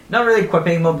Not really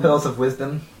equipping more pearls of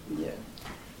wisdom. Yeah.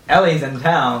 Alleys and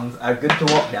towns are good to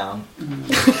walk down.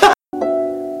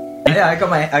 Yeah, I got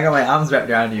my arms wrapped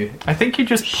around you. I think you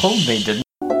just pulled me, didn't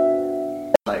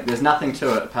Like, there's nothing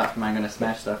to it apart from I'm gonna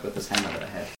smash stuff with this hammer that I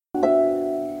have.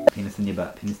 Penis in your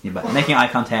butt. Making eye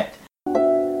contact.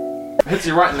 Hits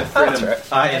you right in the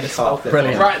frenum. I am soft.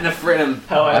 Brilliant. Right in the frenum.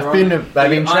 How I've been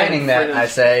training that, frenum. I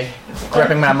say.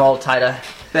 Gripping my mold tighter.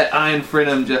 That iron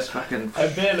frenum just fucking... I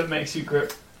bet it makes you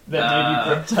grip. That made you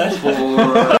grip tighter.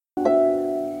 For...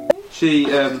 She,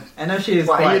 I know she is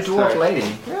Why, are you a quite dwarf sorry. lady?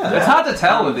 Yeah. it's hard to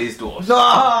tell with these dwarves.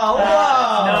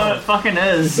 No, it fucking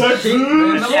is. She,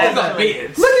 They've all got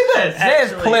beards. look at this!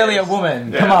 There's Actually clearly a is.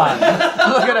 woman. Come on.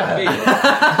 Look at her.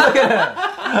 Look at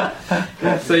her.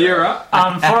 So you're up. For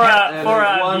And our there's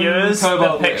one viewers, the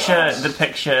cobalt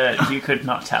picture you could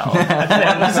not tell.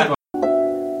 I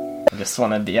just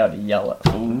wanted to be able to yell at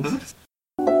fools.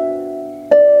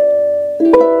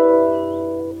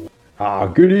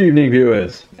 Good evening,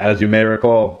 viewers. As you may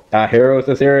recall, our heroes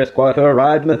of Sirius Quarter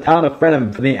arrived in the town of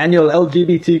Frenham for the annual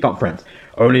LGBT conference,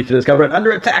 only to discover it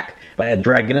under attack by a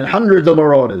dragon and hundreds of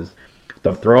marauders.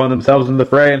 They've thrown themselves into the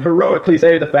fray and heroically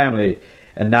saved the family.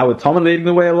 And now with Tommen leading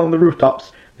the way along the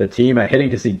rooftops, the team are heading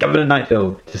to see Governor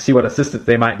Nighthill to see what assistance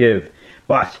they might give.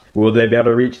 But will they be able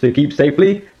to reach the keep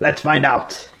safely? Let's find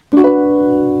out.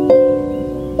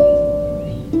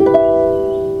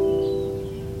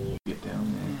 Get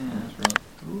down there.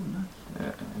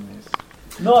 Yeah, and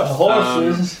there's... Not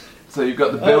horses. So you've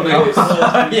got the buildings,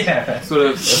 Yeah. sort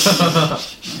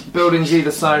of buildings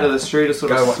either side of the street are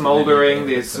sort Go of watch the smouldering.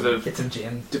 video. There's sort of Get some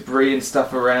gems. debris and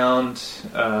stuff around.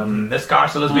 This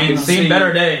castle has You been can seen see-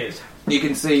 better days. You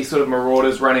can see sort of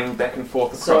marauders running back and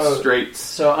forth across So- streets,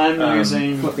 So I'm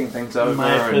using flipping things over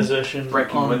my and position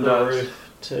breaking on windows. the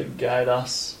roof to guide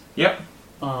us. Yep.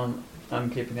 I'm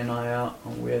keeping an eye out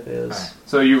on where there's. Right.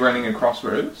 So are you running across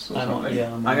roofs or I'm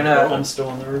something? I'm still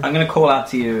on the roof. I'm gonna call out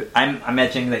to you. I'm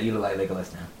imagining that you look like Legolas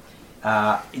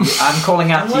now. I'm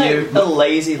calling out I'm to like you. a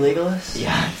lazy Legolas.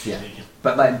 Yeah.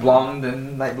 But like blonde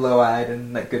and like blue-eyed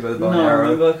and like good with a bow and No, arrow.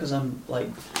 remember because I'm like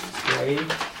grey,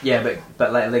 Yeah,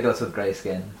 but like Legolas with grey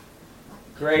skin.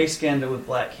 grey skinned with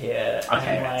black hair.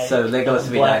 Okay, and, like, so Legolas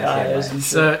would be black nice, yeah, eyes right. and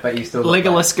So, But you still look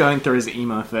Legolas going through his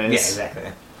emo Like, phase. yeah,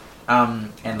 exactly.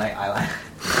 And like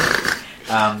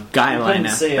eyeliner. Guy couldn't liner,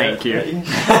 see thank it, you.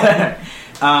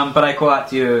 But I call out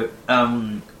to you.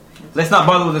 Let's not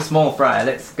bother with the small fry.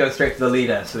 Let's go straight to the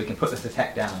leader so we can put this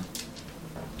attack down.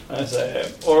 I say,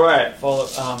 all right, follow.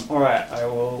 All right, I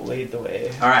will lead the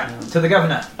way. All right, to the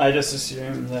governor. I just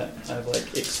assume that I have like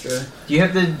extra Do you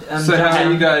have to So jump how are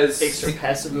down? you guys extra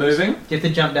passive moving? Do you have to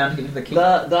jump down to get to the keep?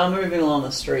 They're moving along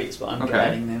the streets, but I'm Okay.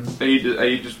 guiding them. Are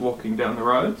you just walking down the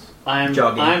roads? I'm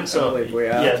Jogging. I'm so I believe we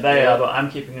are. yeah, they are, but I'm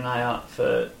keeping an eye out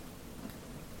for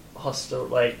hostile,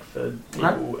 like for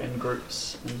people in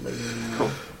groups and leading them.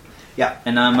 Cool. Yeah,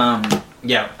 and I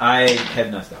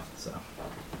have no stuff, so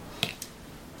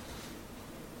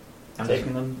I'm just,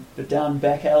 taking them down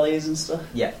back alleys and stuff.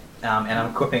 and I'm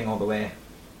equipping all the way.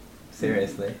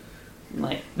 Seriously,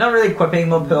 Like not really equipping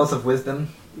more pearls of wisdom.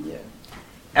 yeah.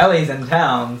 Alleys and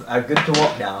towns are good to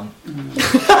walk down.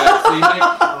 So you make,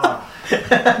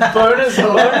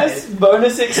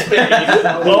 bonus experience.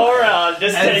 All around,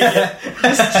 just take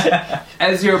it.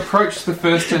 as you approach the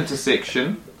first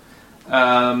intersection,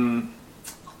 what's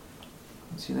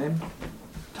your name?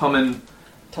 Tommen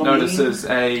notices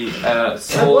a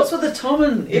small... What's with the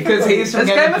Tommen? Because he's from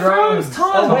It's Game of Thrones.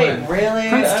 Oh wait, really?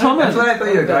 Prince Tommen. That's what I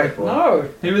thought you were going for. No,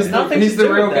 He was nothing he's to the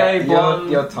do real with that. gay blonde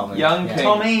You're Tommen. young Yeah. king.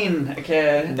 Tommen.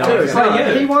 Okay. No, Dude, it's So not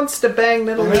yeah, you. he wants to bang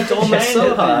little Tommen Tommen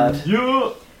so hard.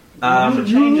 You.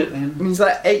 Change it then. He's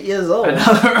like 8 years old.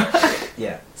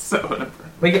 Yeah. So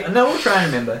We'll try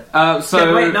and remember. so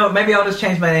Yeah, wait, no, maybe I'll just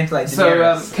change my name to like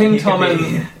Daenerys. King You could Tommen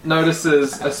be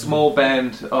notices a small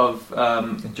band of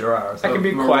Jorah or I something. can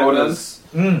be quite marauders,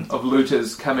 Mm. of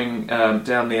looters coming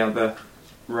down the other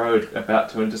road about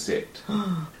to intersect.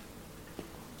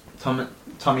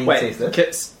 Tommy Wait, sees this.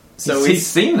 kids. So He's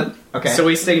seen them. Okay.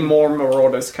 we see more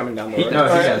marauders coming down the He road.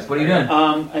 does. What are you doing?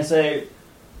 I say,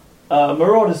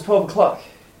 Marauders, 12 o'clock.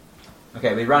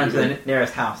 Okay, we run into the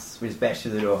nearest house. We just bash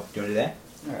through the door. Do you want to do that?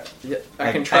 Alright. Yeah, I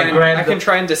I can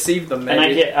try and deceive them. Maybe. And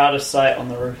I get out of sight on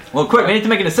the roof. Well, quick, we need to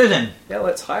make a decision. Yeah,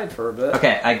 let's hide for a bit.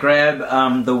 Okay, I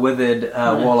grab the withered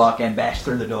warlock and bash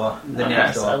through the door. The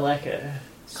nearest I door. like it.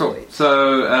 Cool.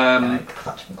 So And I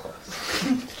clutch him close.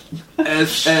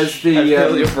 as I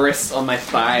feel the your breasts on my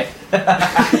thigh.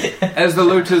 as the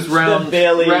looters round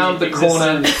the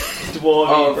corner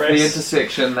Dwarven of the breasts.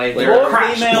 intersection, they hear a Dwarf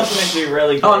crash females are meant to be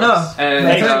really Oh gross. no! and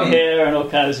Make Don't up me. hair and all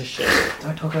kinds of shit.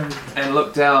 Don't talk over me. and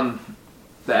look down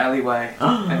the alleyway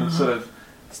and sort of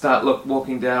start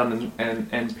walking down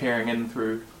and peering in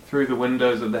through the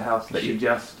windows of the house that you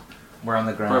just We're on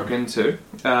the ground. broke into.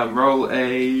 Roll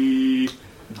a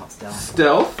Not stealth.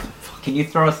 stealth. Can you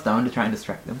throw a stone to try and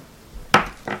distract them?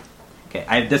 Okay,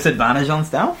 I have disadvantage on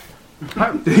stealth.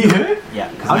 Yeah,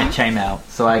 because I'm chainmail,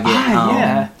 so I get.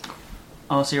 yeah.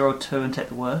 Oh, so you roll 2 and take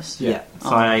the worst? Yeah. So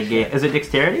Oh, I get. Is it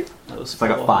dexterity? That was So I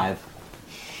got 4. 5.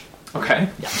 Okay.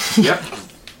 Yeah. Yep.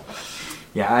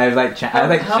 Yeah, I have like. I have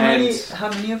like. How many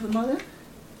and- of them are there?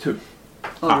 2. Oh,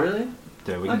 Ah. really?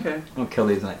 Dude, we can, Okay. we'll kill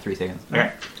these in like 3 seconds.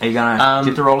 Okay. Are you gonna? Do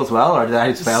you have to roll as well, or did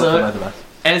I just fail so- for both of us?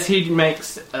 As he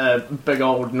makes a big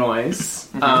old noise,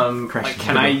 Crash like, the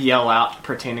can I table. yell out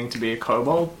pretending to be a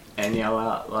kobold and yell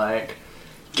out like,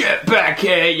 "Get back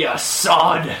here, you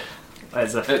sod!"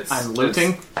 As if It's- I'm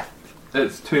looting.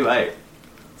 It's too late.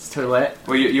 It's too late.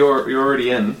 Well, you're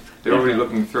already in. They're already Okay.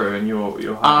 looking through, and you're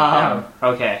hiding Ah,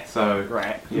 down. okay. So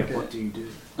Right. yeah, Okay. what do you do?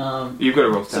 So You've got to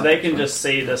roll stealth. they can just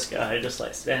see this guy just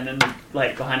like standing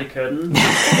like behind a curtain.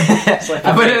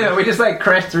 We just like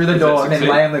crash through the Is door that and then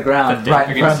succeed? lay on the ground For right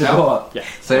in front of the against door. Yeah.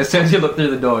 So as soon as you look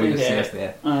through the door, you just see Okay. us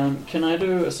there. Can I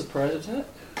do a surprise attack?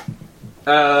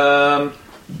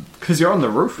 Because you're on the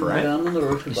roof, Go right? down on the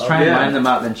roof Just above. try and Yeah. line them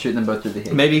up and shoot them both through the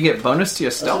head. Maybe you get bonus to your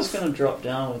I was just stealth. gonna drop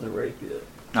down with a rapier.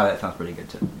 Oh, that sounds pretty good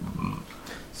too.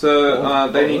 So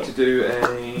they need to do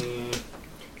a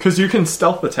Because you can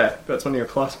stealth attack. That's one of your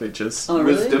class features. Oh,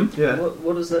 really? wisdom. Yeah.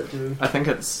 What does that do? I think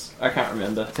it's. I can't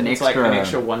remember. It's an like an extra-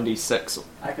 extra 1d6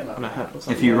 I can on a hit or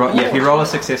something. If you roll, if you roll a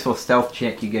successful stealth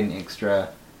check, you get an extra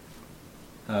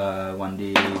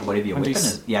 1d whatever your 1d6. weapon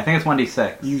is. Yeah, I think it's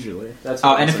 1d6. Usually. That's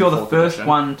Oh, what and it's if you're in the fourth first edition.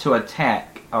 one to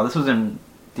attack, oh, this was in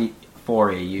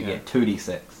D4E, you Yeah. get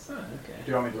 2d6. Okay.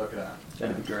 Do you want me to look it up?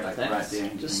 That'd be great. Like Thanks. right there.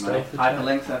 Just Just stay for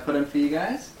hyperlinks I put in for you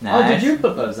guys. Oh, did Nice. you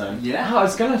put those in? Yeah. Oh, I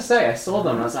was gonna say, I saw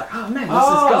them and I was like, oh man, this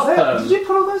Oh, has got them. did you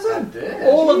put all those in? I did.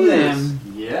 All of Jesus. them.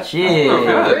 Yeah. Shit.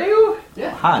 Oh, Real?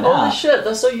 Yeah. Ah, Holy nice. shit,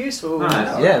 that's so useful.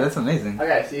 Nice. Yeah, that's amazing.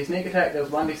 Okay, so your sneak attack does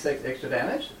 1d6 extra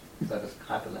damage. So just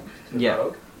hyperlinked to the Yeah.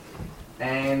 rogue.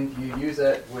 And you use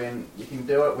it you can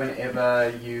do it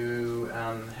whenever you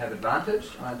have advantage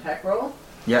on an attack roll.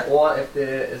 Yeah. Or if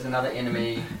there is another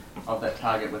enemy of that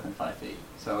target within 5 feet.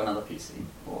 So another PC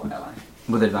or ally.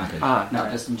 With advantage. Ah, No,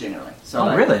 right. just in generally. So Oh,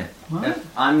 like, really? If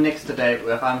I'm next to David,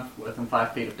 if I'm within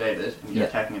 5 feet of David and you're Yeah.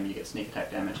 attacking him, you get sneak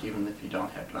attack damage even if you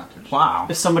don't have advantage. Wow.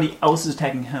 If somebody else is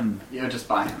attacking him. You're just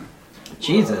by him.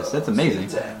 Jesus, that's amazing.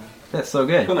 That's so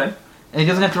good. cool name. And he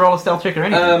doesn't have to roll a stealth check or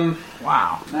anything.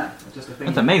 Wow. No, it's just a thing.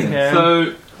 That's amazing. Yeah.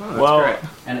 So Well,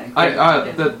 And it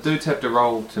increases the dudes have to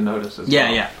roll to notice as Yeah,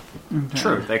 well. yeah.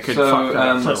 True, they could So, fuck that up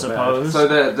I real bad. suppose. So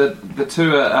the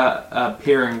two are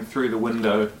peering through the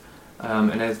window,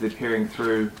 and as they're peering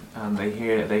through, they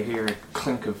hear a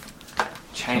clink of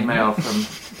chainmail from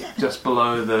just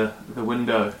below the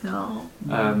window. No.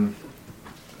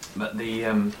 But the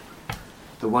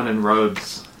one in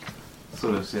robes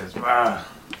sort of says, "Ah,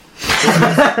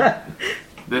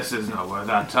 this is not worth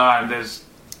our time. There's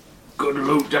good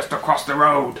loot just across the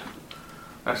road.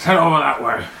 Let's head over that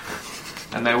way."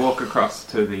 And they walk across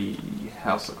to the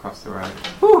house across the road.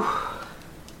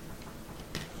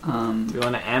 You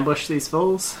want to ambush these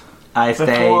fools? I stay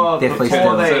Before- definitely before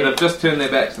still. they- So they've just turned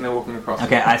their backs and they're walking across.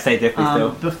 Okay, I say definitely still.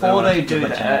 Before they do Give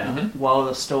my that, chain. while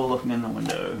they're still looking in the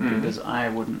window, Mhm. because I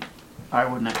wouldn't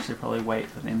actually probably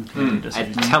wait for them to Mm. make a I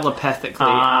decision. telepathically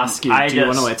Um, ask you, I do you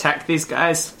want just- to attack these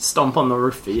guys? Stomp on the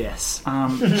roof for yes.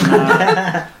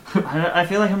 I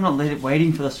feel like I'm not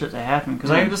waiting for this shit to happen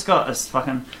because I just got this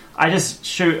fucking. I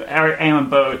just aim a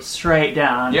bow straight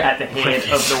down Yeah. at the head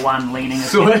of the one leaning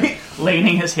Sweet.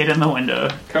 leaning his head in the window.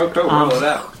 Cool, roll it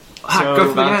out. Ah, good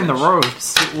for the guy in the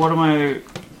robes. What am I?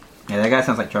 Yeah, that guy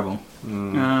sounds like trouble.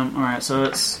 All right, so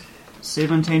it's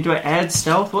 17. Do I add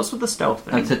stealth? What's with the stealth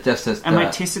thing? That's just. Am I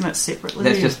testing that separately?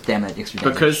 That's just damage, extra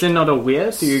damage. Because they're not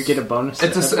aware, so you get a bonus.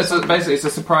 Basically it's a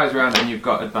surprise round and you've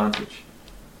got advantage,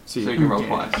 so you can roll Okay.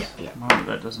 twice. Well,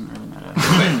 that doesn't really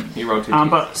matter. You roll 2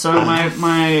 But so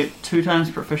my 2 times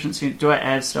proficiency. Do I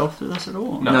add stealth to this at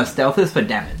all? No. stealth is for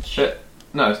damage.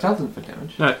 No, stealth isn't for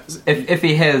damage. No, If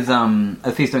he has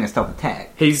if he's doing a stealth attack,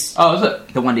 he's Oh, is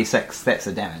it? the 1d6 that's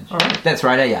the damage. Alright. That's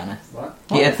right, Yana. What?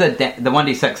 Yeah, it's the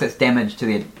 1d6 that's damage to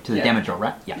the Yeah. damage roll,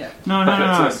 right? Yeah. Yeah. No.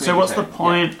 But it's a So what's the sneak attack.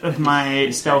 point of my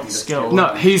He's stealth attacking the skill? skill.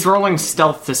 no, he's rolling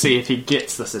stealth to see if he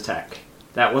gets this attack.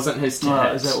 That wasn't his to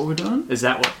hit. Is that what we're doing? Is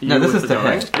that what? No, you this were is to doing?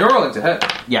 hit. You're rolling to hit.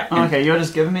 Yeah. Oh, okay, you're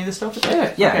just giving me the stealth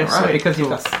attack? Yeah, Okay, right. sweet. Because you've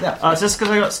got stealth. It's just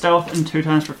because I got stealth and 2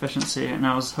 times proficiency, and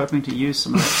I was hoping to use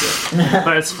some of that shit.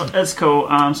 But it's cool.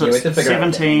 So Yeah, we it's have to figure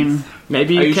out 17.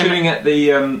 Maybe Are you you can. shooting at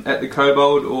the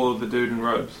kobold or the dude in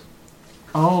robes?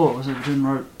 Oh, was it Dude and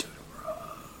Rose?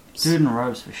 Dude and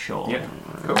Rose for sure. Yeah,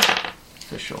 cool.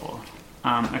 For sure.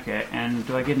 Okay, and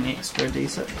do I get an extra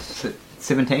d6?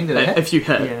 17, did I hit? If you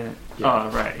hit. Yeah. Oh,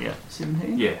 right, yeah.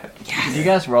 17? Yeah. Did you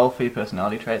guys roll for your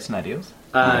personality traits and ideals?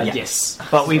 Yes.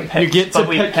 But we picked, You get to but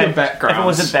we pick your picked- background. If it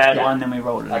was a bad Yeah. one, then we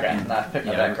rolled it Okay, again. no, I've picked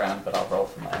my background, but I'll roll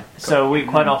for mine. So we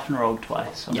quite often rolled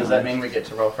twice. Does that mean we get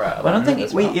to roll for our I don't think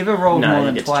as we well? ever rolled No, more you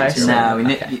than get to twice. choose your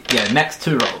No, Okay. max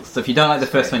 2 rolls. So if you don't like the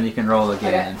first one, you can roll Okay,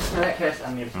 again. in that case,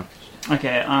 I'm gonna...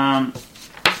 Okay,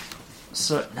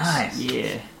 so... Nice.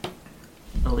 Yeah.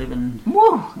 11.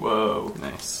 Whoa.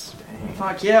 Nice.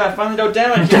 Fuck yeah, I finally dealt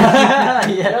damage!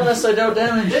 Yeah. Honest, I dealt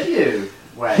damage. Did you?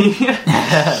 Wait.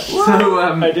 So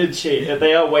I did cheat.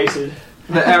 They are weighted.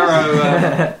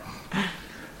 the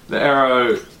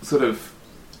arrow sort of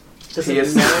Does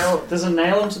Pierce. it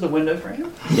nail into the window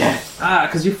frame? Yes.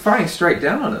 because you're firing straight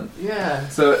down on him. Yeah.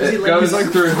 So Does he it like- goes he's like-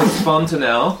 through his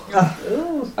fontanelle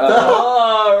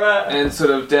Oh, right. and sort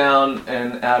of down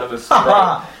and out of his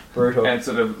throat. Brutal. And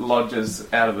sort of lodges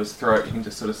out of his throat. You can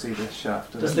just sort of see the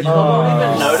shaft. Does the Of it. kobold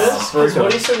even notice? Is brutal.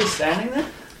 Woody sort of standing there?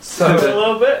 So a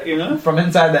little bit, you know? from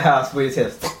inside the house, we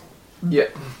just Yeah.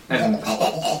 And he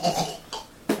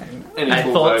I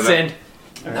falls thought over. send.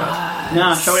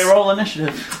 Now, shall we roll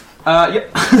initiative?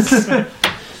 Yep.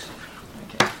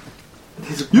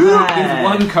 There's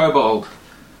one kobold.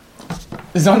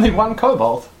 There's only one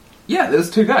kobold. Yeah, there's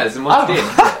 2 guys and one's dead.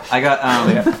 I got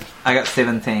I got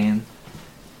 17.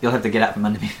 You'll have to get out from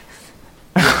under me.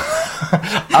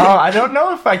 Oh, I don't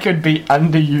know if I could be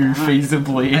under you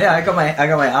feasibly. Yeah, I got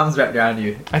my arms wrapped around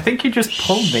you. I think you just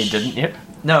pulled me, didn't you?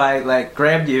 No, I like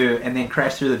grabbed you and then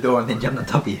crashed through the door and then jumped on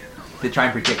top of you to try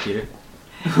and protect you.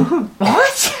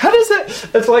 What? How does it?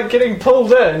 It's like getting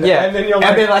pulled in, and then you're like,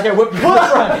 and then like I whipped you to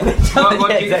the front.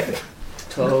 What Yeah, you- exactly.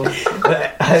 12.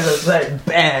 I was like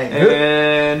bang.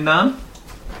 And none.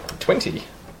 20.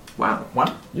 Wow.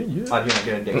 One. Yeah, yeah. Oh, you're not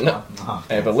good at dex No. one. Oh.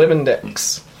 I have 11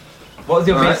 decks. What was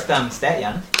your Alright. best stat,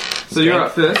 Jan? So you're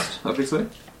up first, obviously.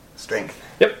 Strength.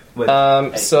 With,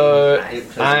 So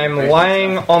I'm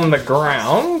lying on the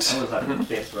ground That was like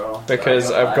the best roll. because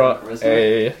So I I've got charisma.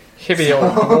 a heavy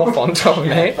old dwarf on top of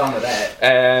Have me, fun with that.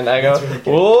 and I go,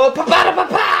 "Whoa,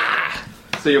 pa-pa-da-pa-pa!"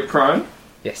 So you're prone.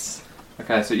 Yes,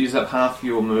 Okay, so use up half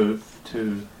your move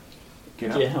to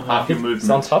get up. Get him half up. your it's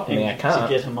movement. on top of me. I To can't.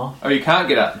 get him off. Oh, you can't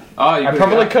get up. Oh, you I could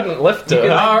probably get up. couldn't lift You it. could-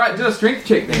 All right, do a strength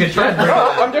check then. you could try and bring it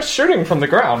Oh, up. I'm just shooting from the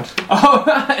ground. Oh,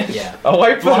 right. Yeah. I'll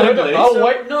wait for it. Blindly. I'll So-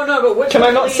 wait. No, but which Can I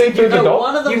one not leaned- see through the no, door?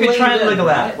 One of them You can try and leaned wiggle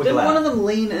in, out, right? wiggle Didn't one out. of them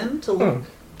lean in to look?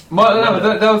 Well,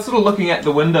 no, they were sort of looking at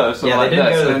the window, so Yeah, like they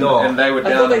didn't this, go to the and, door. and they were I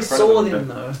down thought they in front saw of the them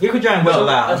window. though. You could try and wiggle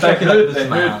out. I I'm sure you could thought do this they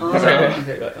somehow. Oh,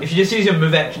 Okay. If you just use your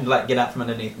move action to like get out from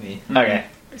underneath me. Okay.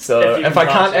 So If you if can I can't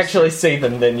pass this. actually see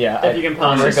them, then yeah, If you can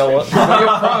pass this wriggle it.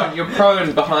 But you're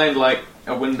prone behind like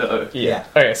a window. Yeah.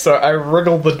 Okay, so I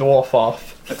wriggle the dwarf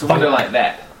off. It's a window like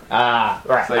that. Ah,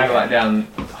 right. So you're okay. like down,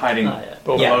 hiding Oh, yeah.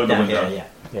 below the down window. here,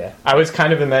 yeah. Yeah. I was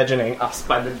kind of imagining us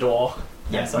by the door.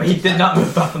 Yeah, so he did not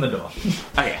move up from the door.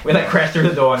 Okay. We like crashed through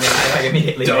the door and then I like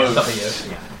immediately Dove. on top of you.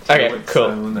 Yeah. Okay, So cool.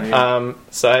 when they-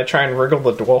 So I try and wriggle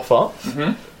the dwarf off,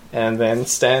 Mhm. and then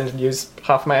stand and use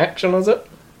half my action, was it?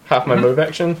 Half my move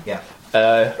action. Yeah.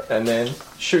 And then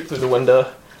shoot through the window.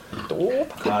 Dwarf.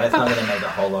 Oh, that's not gonna make a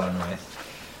whole lot of noise.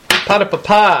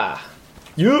 Pa-da-pa-pa!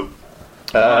 Yup.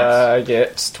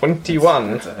 Gets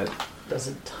 21. That's a hit. Does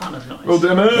a ton of noise. Roll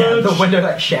damage! Yeah, the window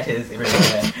like shatters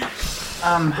everywhere.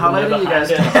 How late are you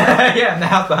guys? Yeah, and the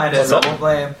house behind us. What's Double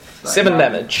flame. 7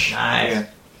 damage. Nice. Yeah.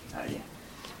 Oh, yeah.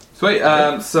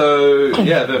 Sweet. So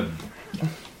yeah,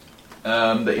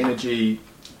 the energy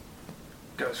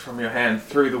goes from your hand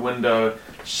through the window,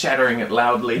 shattering it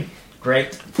loudly.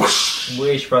 Great.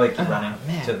 We should probably keep running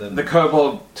to the. The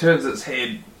kobold turns its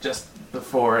head just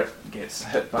before it gets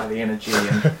hit by the energy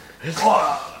and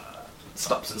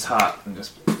stops its heart and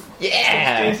just.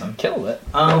 Yeah! Awesome. Killed it.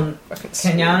 Can Fucking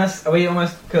sweet. Giannis? Are we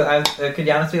almost? Could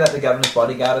Giannis be like the governor's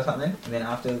bodyguard or something? And then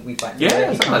after we fight,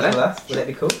 Yeah, he something comes like with that. us. Would that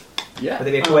be cool? Yeah. Would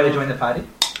that be a cool way to join the party?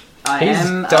 I He's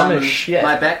am dumb as shit.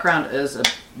 My background is a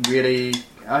really.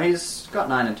 Oh, he's got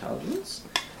 9 intelligence.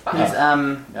 He's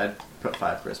I'd put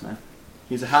 5 charisma.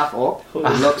 He's a half orc who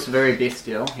looks very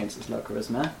bestial, hence his low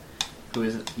charisma. Who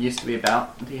used to be a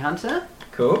bounty hunter,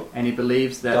 Cool. and he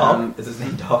believes that Dog. Is his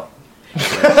name Dog?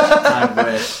 I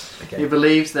wish. He Okay.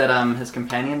 believes that his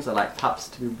companions are like pups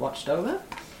to be watched over.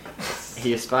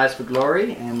 He aspires for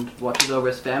glory and watches over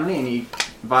his family, and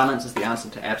violence is the answer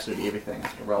to absolutely everything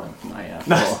after rolling for my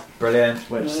floor, Brilliant.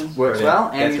 which Yeah. works Brilliant. well.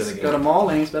 And That's he's really good. got a mole,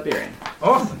 and he's barbarian.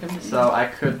 Awesome. So I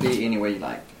could be anywhere you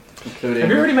like, including.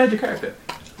 Have you already made your character?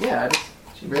 Yeah, I just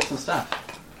read some stuff.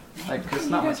 Like, it's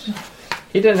not much.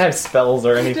 He didn't have spells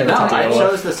or anything No, to I deal with.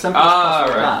 chose the simplest Ah,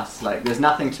 possible right. class. Like, there's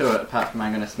nothing to it apart from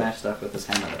I'm going to smash stuff with this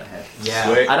hammer that I have.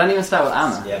 Yeah. Sweet. I don't even start with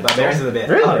armor. Yeah, barbarians are the best.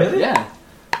 Really? Oh, really? Yeah.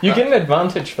 You get an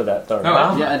advantage for that, though. Oh,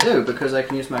 wow. Yeah, I do, because I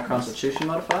can use my constitution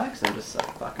modifier, because I'm just so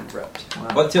fucking ripped.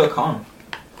 What's your con?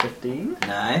 15.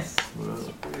 Nice.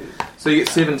 So you get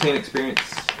 17 experience.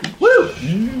 Woo!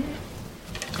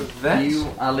 With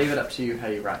that. I'll leave it up to you how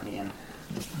you write me in.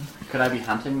 Could I be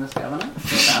hunting this governor?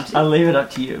 For bounty? I'll leave it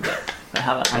up to you, but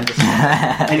how about I'm just...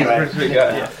 Anyway. Where should we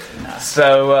go? No.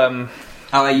 So,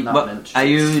 Oh, are you, Not what, lynched. are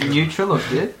you neutral or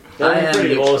good? that would I be am pretty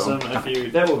neutral. awesome if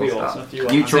you. That would be Full stop. awesome if you.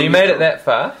 Neutral. so you made it that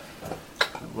far.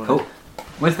 Cool.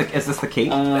 Is this the key?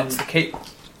 That's the key.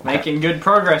 Making good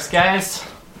progress, guys.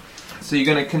 So you're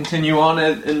going to continue on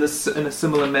in a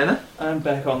similar manner. I'm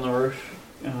back on the roof,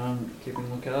 keeping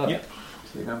a lookout. Yep.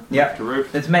 So you're going Yep. to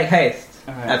roof. Let's make haste.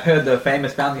 Alright. I've heard the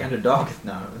famous bounty hunter dog.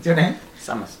 No, what's your name?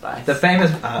 Summer Spice. The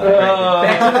famous.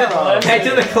 Back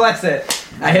to the classic.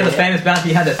 I hear the famous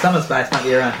bounty hunter Summer Spice might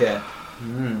be around here.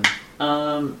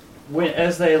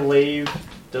 As they leave,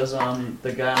 does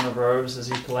the guy in the robes, has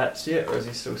he collapsed yet, or is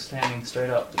he still standing straight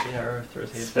up with the arrow through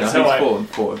his head? No, That's he's how I-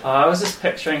 forward. I was just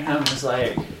picturing him as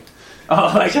like,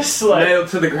 just like, Nailed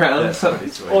to the ground. That's pretty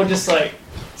sweet. or just like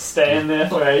staying there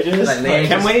for ages, Like laying-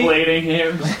 just Can we- bleeding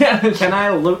him. Can I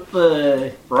loot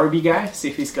the Roby guy? See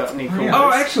if he's got any cool Yeah. Oh,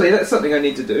 boots? actually, that's something I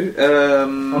need to do.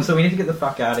 Also, we need to get the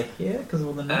fuck out of here because of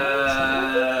all the noise.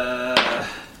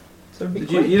 So it'd be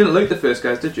Did you quick. didn't loot the first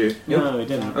guys, did you? No, we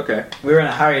didn't. Okay. We were in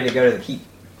a hurry to go to the keep.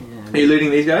 Are you looting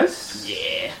these guys?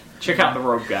 Yeah. Check out the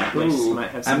Robe guy, please. Ooh. Might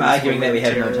have some I'm arguing that we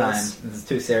have no materials. time. This is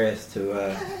too serious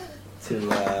to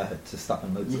stop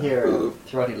and loot. You stuff. hear a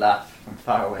throaty laugh from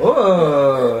far away.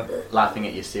 Oh! Laughing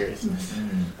at your seriousness.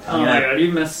 Oh my god,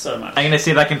 you missed so much. I'm gonna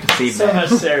see if I can perceive So that. much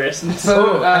seriousness.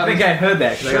 So, I think I heard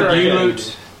that. 'cause I Did got you okay.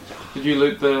 loot? Did you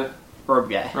loot the Robe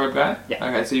guy. road guy? Yeah.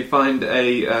 Okay, so you find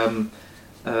a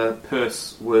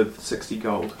purse with 60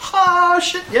 gold. Oh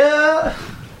shit! Yeah.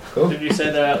 Cool. Did you say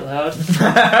that out loud?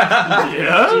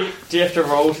 Yeah. Do you have to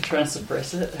roll to try and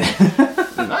suppress it?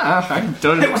 Nah, I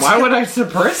don't. Why would I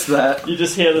suppress that? You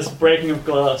just hear this breaking of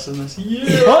glass and this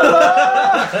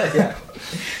Yeah.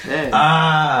 Yeah.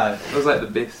 Ah! That was like the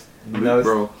best loot No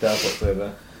roll. stuff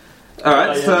whatsoever.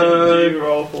 Alright, Do so you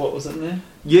roll for what was in there?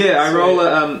 yeah, I roll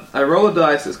Sweet. I roll a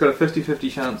dice. It's got a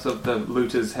 50-50 chance of the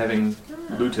looters having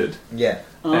looted, Yeah.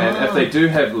 and if they do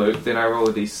have loot, then I roll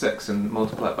a d6 and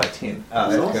multiply it by 10. Oh,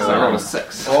 that's Awesome. So I roll a cool.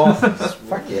 6 Awesome.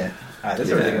 Fuck yeah. Alright, this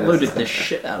Yeah. is really good. Looted the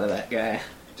shit out of that guy.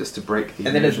 just to break the.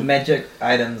 And then there's illusion. magic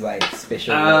items like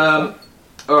special.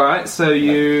 Alright, so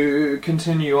you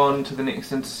continue on to the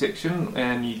next intersection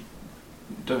and you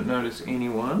don't notice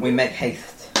anyone. we make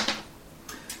haste.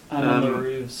 I'm on the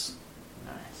roofs.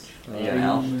 Nice. You're an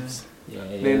elf. Yeah.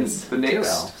 Then the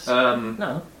next, elves.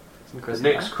 No. the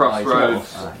next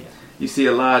crossroads, Oh, you see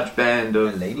a large band A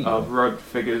lady. of robed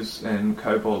figures and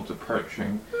kobolds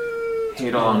approaching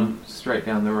head on straight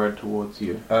down the road towards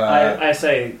you. I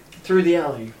say, through the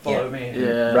alley, follow me.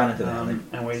 Yeah. Run into the alley.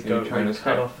 And we So go you're trying we to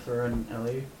cut escape? off through an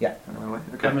alley.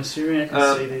 Okay. I'm assuming I can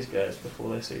Um, see these guys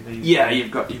before they see these. Yeah, you've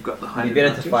got the It'd height be better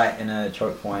to advantage. fight in a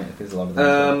choke point if there's a lot of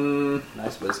them.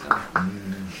 Nice wisdom.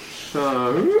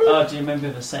 So Do you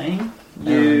remember the saying?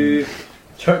 you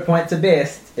Choke points are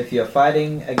best if you're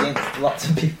fighting against lots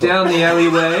of people. down the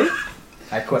alleyway.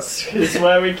 I quit. That's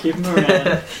why we keep them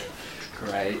around.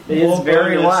 Great. He is More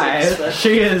very bonus wise. expect-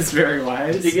 She is very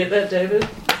wise. Did you get that, David?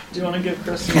 Do you want to give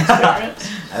Chris some experience?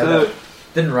 I don't know. So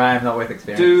Didn't rhyme, not worth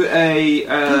experience. do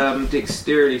a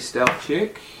dexterity stealth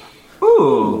check.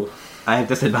 Ooh. I have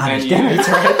disadvantage. And you-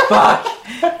 Damn it,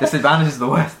 fuck! Disadvantage is the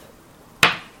worst.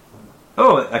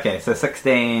 Oh, okay, so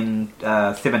 16,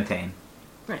 17.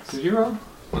 Did you roll?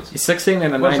 16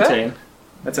 and a What's that? 19.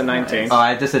 That's a 19. Oh, I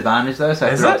have disadvantage though, so I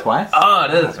have Is to roll it? twice. Oh,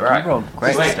 it is right.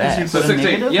 Great Wait, stats. so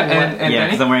 16. Yeah, and Yeah,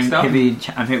 because I'm wearing stealth?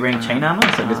 I'm wearing chain armor,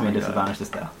 so it gives me a my disadvantage to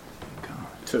stealth.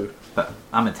 2. But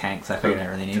I'm a tank, so I figured I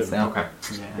really need Two. stealth. Okay.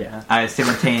 Yeah. I have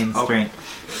 17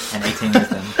 strength and 18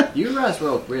 wisdom. You guys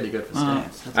rolled really good for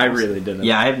stats. That's I awesome. really didn't.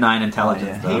 Yeah, I have 9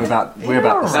 intelligence. We're though. about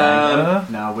the same. Um,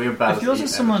 No, we're about. If yours even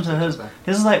is similar average, to his, so-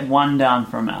 his is like one down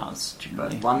from ours, But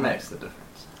generally. one makes the difference.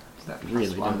 That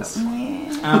Really one does.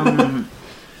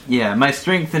 Yeah, my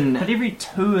strength and But every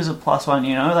 2 is a +1,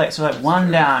 you know? Like, so like one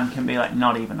down can be like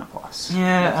not even a plus.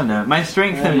 yeah, I don't know. My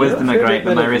strength Yeah, and you're wisdom a are fair great, bit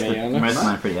but my better rest, than me, the rest of Alex.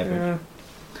 mine are pretty average.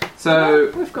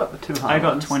 so We've got the two high I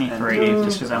got ones, 23 and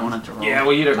just because I wanted to roll. yeah,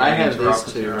 well you don't. I really have need to roll these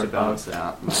 'cause two you're to above. balance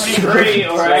out. 23,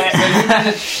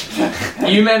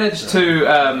 alright. You managed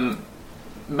to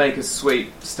make a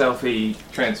sweet, stealthy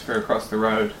transfer across the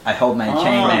road I hold my Oh,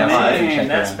 chain mail so I can man, check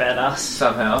that's around. badass.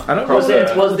 somehow. I don't know Was what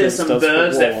there, was there this some does for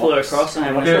birds that flew warlocks. across and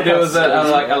everyone There was a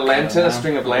lantern, a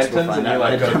string of lanterns, and you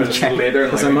like got a bit of leather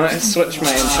and Because I like. might switch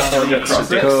my intelligence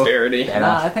to dexterity.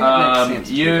 Nah, I think it makes sense.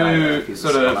 to do that, if You he's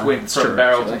sort a of scholar. went It's from true,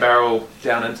 barrel actually. to barrel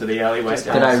down into the alleyway. Did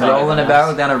I roll in a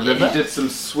barrel down a You river? did some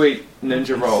sweet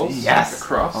ninja rolls Yes.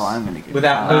 across. Oh, I'm gonna get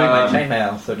Without moving my Um,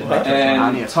 chainmail, so just make sure.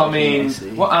 and Tommy,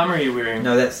 what armor are you wearing?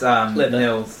 No, that's Leather.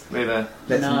 Nils. Leather.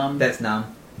 That's Numb. That's numb.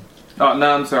 Oh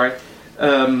no, I'm sorry.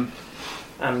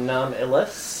 I'm Nam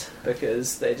Illis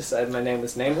because they decided my name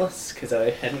was nameless because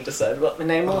I hadn't decided what my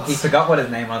name He was. forgot what his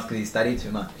name was because he studied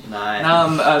too much.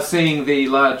 Nice. Seeing the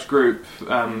large group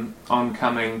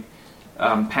oncoming,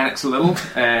 panics a little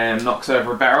and knocks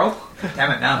over a barrel,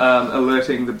 Damn it now.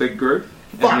 alerting the big group,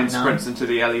 and Fuck, then no. sprints into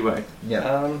the alleyway.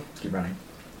 Yeah, keep running.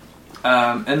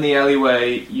 In the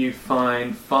alleyway, you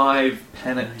find 5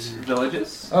 panicked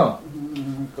villagers. Oh,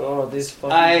 God, these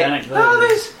fucking I- panic Oh,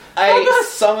 villagers. I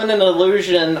summon an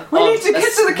illusion We of need to a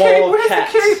get to the small cave! Where's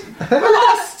cat. the cave? We're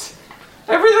lost!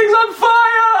 Everything's on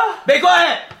fire! be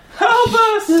quiet! Help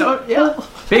us! Don't yell.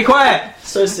 Be quiet!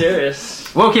 So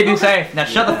serious. We'll keep you safe. Now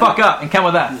shut the fuck up and come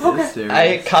with us.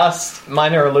 I cast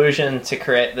minor illusion to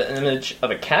create the image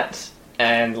of a cat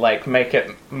and like make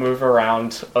it move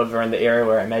around over in the area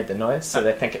where I made the noise, so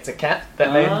they think it's a cat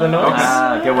that made the noise.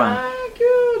 Ah, good one.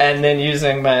 And then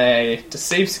using my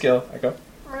deceive skill, I go.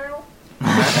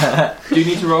 Do you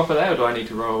need to roll for that, or do I need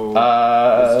to roll?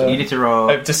 You need to roll.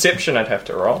 Deception. I'd have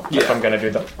to roll if Yeah. I'm going to do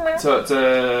that. So it's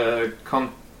a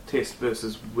contest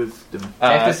versus wisdom.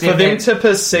 have to see For if them they- to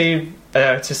perceive,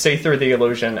 to see through the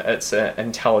illusion, it's an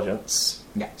intelligence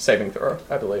Yeah. saving throw,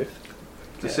 I believe.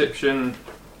 Deception.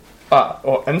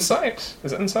 Or insight?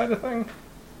 Is insight a thing?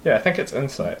 Yeah, I think it's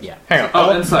insight. Yeah. Hang on.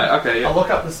 Oh, insight. Okay, I'll yeah. look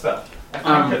up the spell.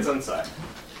 I think it's insight.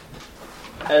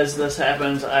 As this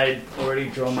happens, I'd already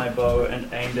drawn my bow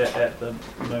and aimed it at the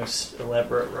most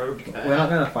elaborate rogue guy. We're not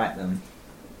going to fight them.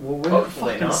 Well, we'll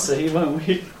Hopefully fucking not. see, won't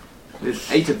we?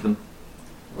 There's 8 of them.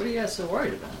 What are you guys so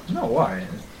worried about? No worries.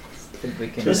 I think we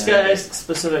can. This guy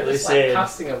specifically It's like said,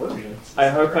 casting illusions. I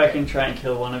hope I can try and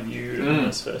kill one of you in Mm.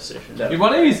 this first session. You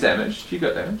want to use damage? You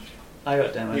got damage. I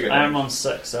got damage. You got I'm damage. on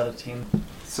 6 out of 10.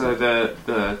 So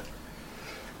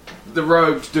the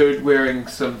robed dude wearing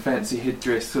some fancy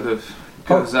headdress sort of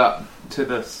goes up to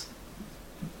this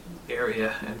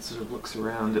area and sort of looks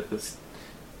around at this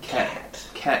cat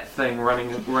thing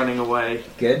running away,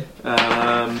 Good.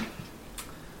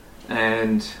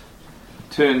 and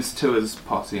turns to his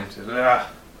posse and says,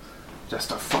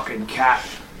 just a fucking cat.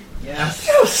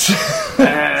 Yes.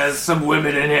 There's some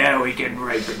women in here we can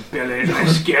rape and pillage.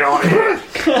 Let's get on it.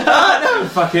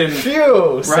 Fucking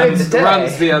Phew! Save the day.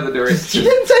 runs the other direction.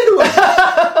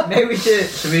 Maybe we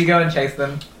should we go and chase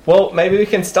them? Well, maybe we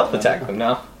can stealth attack them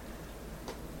now.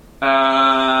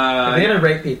 If they're gonna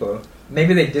rape people,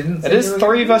 maybe they didn't. It say is they were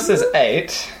 3 gonna versus do it?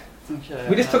 8. Okay,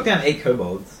 We just took down 8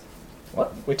 kobolds.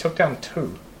 What? We took down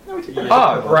 2. No, we took down Oh,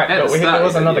 8 kobolds. right, At but the there start,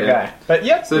 was another yeah. guy. But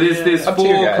yeah, So there's Up to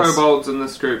you 4 guys. kobolds in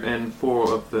this group and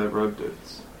 4 of the rogue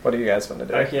dudes. what do you guys want to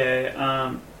do? Okay,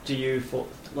 do you, are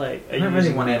I you don't really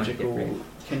using want anyone to magical, get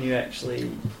raped. can you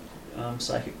actually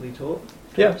psychically talk?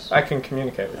 Yeah, I can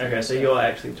communicate with you. Okay, so you're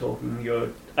actually talking,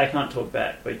 I can't talk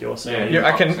back, but you're saying...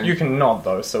 Yeah, You can nod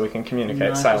though, so we can communicate No,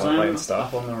 'cause silently I'm and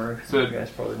stuff. Up on the roof. So you guys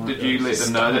probably won't Did be you able let to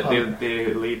them know that stop.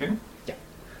 they're leaving?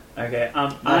 Okay,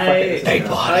 fuck it, it's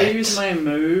I use my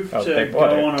move Oh, to they bought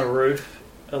go it. on a roof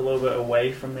a little bit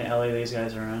away from the alley these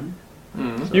guys are in.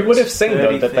 Mm. You would have seen though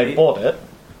 30 that they feet. bought it.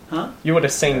 Huh? You would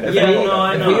have seen that Yeah, they no, bought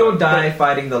I it. If know. we all die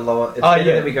fighting the law, it's Oh, better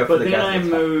yeah. that we go for But the then guys I that's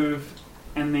fine. move,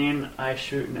 and then I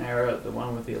shoot an arrow at the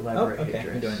one with the Oh, elaborate okay,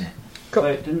 headdress. we're doing that. Cool.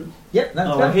 Wait, didn't... Yep, that's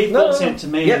Oh, good. he No, no, sent to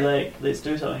me, Yep. like, let's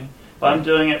do something. But I'm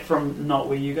doing it from not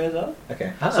where you guys are.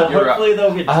 Okay. So You're hopefully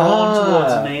they'll get drawn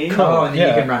towards me. cool. Oh, and then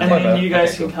you can run And back. then you guys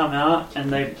Okay, can cool. come out,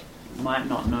 and they might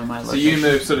not know my So location. you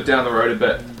move sort of down the road a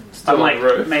bit, still I'm on like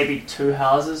the roof. maybe 2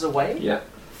 houses away Yeah.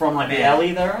 from like the Man.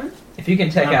 alley they're in. If you can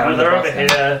take out they're the over boss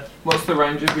guy. here. What's the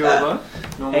range of your bow?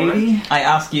 Normal range? 80. I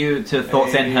ask you to thought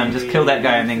send him, just kill that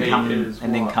guy and then 80 come is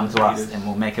and then what? come to us 80 is- and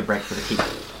we'll make a break for the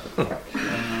keep.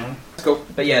 Cool.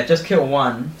 But yeah, just kill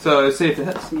one. So see if it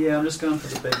hits. Yeah, I'm just going for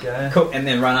the big guy. Cool, and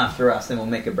then run after us, then we'll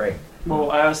make a break.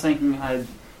 Well, I was thinking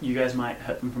you guys might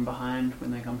hit them from behind when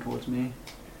they come towards me,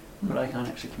 but I can't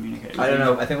actually communicate. I don't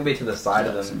know, I think we'll be to the side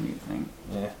of That's a them. neat thing.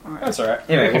 Yeah, Alright. that's alright.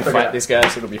 Anyway, we we'll can figure it fight out. these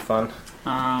guys. It'll be fun.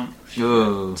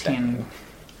 Ooh. 10.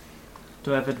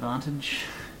 Do I have advantage?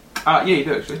 Yeah, you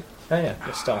do actually. Oh yeah,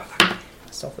 your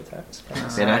stealth attacks.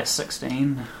 Better. Alright,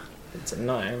 16 It's a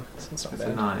 9, so it's not It's a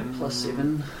bad. 9. plus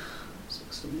 7.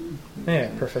 16. Yeah,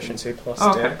 proficiency plus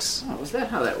Oh, okay. dex. Oh, was that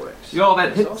how that works? Yo,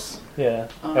 that hits. Yeah.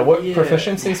 Oh, What yeah.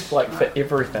 proficiency's like for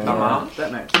everything. Uh-huh.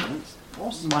 That makes sense.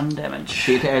 Awesome. 1 damage.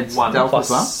 She adds One stealth as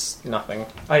well. Plus nothing.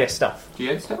 Oh yeah, stealth. Do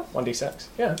you add stuff? 1d6.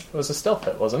 Yeah, it was a stealth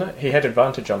hit, wasn't it? He had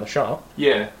advantage on the shot,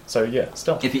 Yeah. so yeah,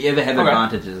 stealth. If you ever have Okay.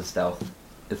 advantages of stealth,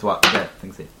 it's what that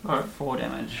thing said. Alright. 4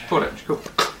 damage. 4 damage, cool.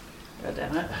 God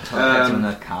damn it. Hits him in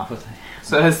the calf or something.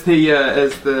 So as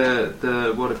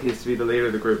the what appears to be the leader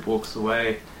of the group walks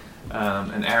away,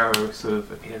 an arrow sort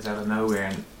of appears out of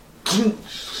nowhere and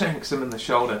shanks him in the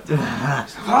shoulder. He's like,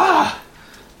 ah!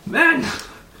 Men!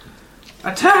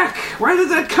 Attack! Where did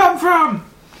that come from?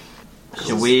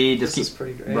 Should we just This is keep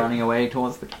pretty great. running away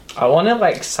towards the... I want to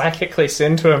like psychically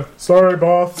send to him. Sorry,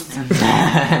 boss.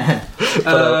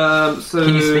 So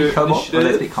Can you speak Kobold? Or they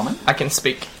initiative. speak Common? I can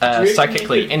speak Do you reckon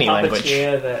psychically you could any language.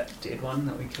 puppeteer that dead one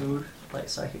that we killed, like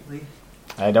psychically.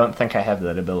 I don't think I have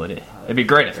that ability. It'd be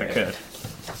great if I could.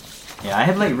 Yeah, I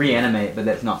have like reanimate, but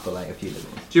that's not for like a few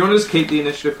levels. Do you want to just keep the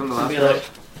initiative from the I'll last be round? like,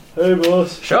 hey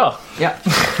boss. Sure. Yeah.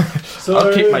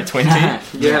 I'll keep my 20.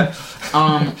 Yeah.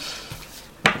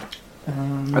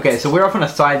 Okay, so we're off on a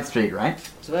side street, right?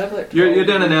 So they have like You're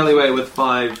down an alleyway with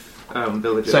 5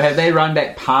 villagers. So have they run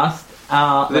back past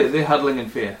They're huddling in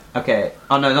fear. okay.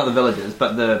 Oh no, not the villagers,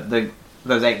 but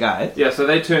those 8 guys. Yeah, so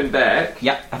they turn back.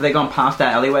 Yep. Have they gone past our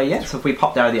alleyway yet? So if we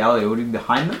popped out of the alleyway, would we be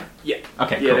behind them? Yeah.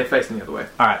 Okay, Yeah, cool. they're facing the other way.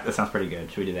 Alright, that sounds pretty good.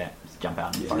 Should we do that? Just jump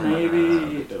out and fuck them up.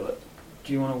 Maybe do it.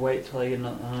 Do you want to wait till I get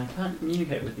another? I can't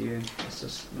communicate with you. It's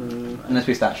just Unless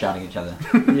we start shouting at each other.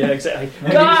 yeah, exactly.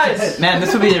 Guys! Man,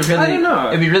 this would be a really... I don't know.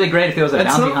 It'd be really great if there was a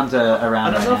It's bounty not- hunter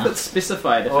around I don't right know now. if it's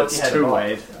specified if Oh, it's yeah,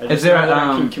 two-way. I Is just there know a, that I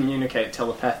can um, communicate I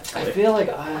telepathically. feel like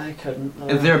I couldn't.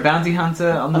 Is there a bounty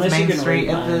hunter on this Unless you main can street read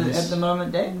at minds. the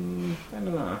moment, Dave? I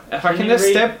don't know. If Can I can, you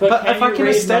read- but but can if I you can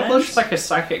read establish minds? like a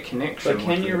psychic connection, But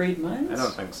can with you read minds? I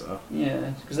don't think so. Yeah,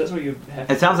 because that's what you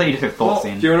have. It sounds like you just have thoughts Do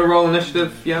in. you want to roll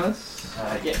initiative, Giannis?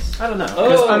 Yes. I don't know. Oh,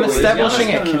 Because I'm it's establishing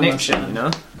Giannis a coming on connection, my you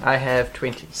know? I have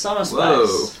 20. Summer space.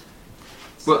 Whoa.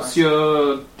 What's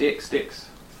your dex?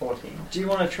 14. Do you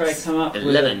want to try come up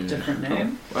 11. with a different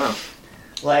name? Wow.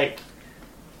 Like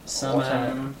summer.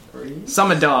 Autumn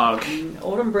Summer dog.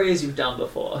 Autumn breeze you've done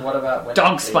before. What about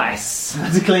Dog spice.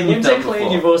 Winter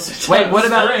clean you've also done. Wait, what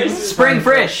about Spring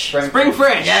Fresh? Spring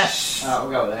fresh. Yes! We'll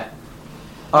go with that.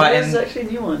 Alright, This is and actually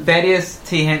a new one. Thaddeus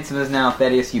T. Handsome is now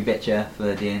Thaddeus You Betcha for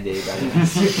the D&D.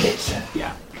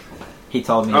 Yeah. He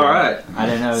told me. Alright. I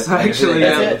don't know. So I don't know who actually,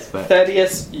 that that's is, but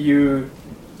Thaddeus, you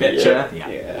betcha.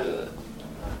 Yeah.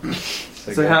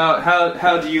 So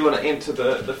how do you want to enter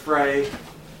the fray,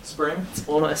 Spring? It's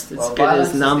almost as Well, good violence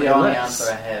as is numb the only lips.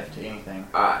 answer I have to anything.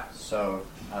 Alright. So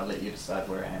I'll let you decide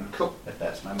where I am. Cool. If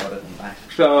that's my motive in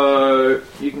life. So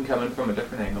you can come in from a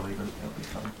different angle even. It'll be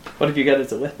fun. What have you got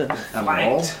as a weapon? A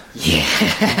mole?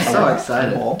 So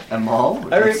excited. A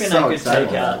mole? I reckon so I could excited.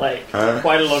 take out like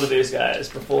quite a lot of these guys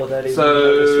before that even So-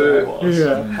 noticed where I was.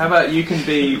 Yeah. How about you can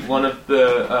be one of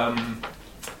the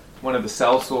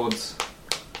cell swords?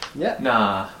 Yeah.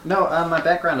 Nah. No, my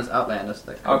background is Outlanders.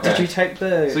 Okay. Did you take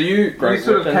the... So you Great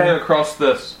sort of weapon. came across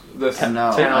this No, I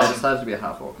town. decided to be a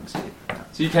half-orc instead.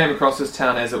 So you came across this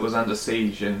town as it was under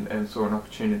siege and saw an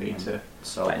opportunity to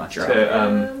Sold my Right,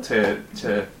 sword. to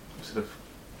sort of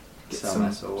get Sell some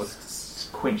my sword.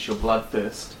 quench your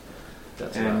bloodthirst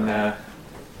That's and what I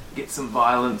get some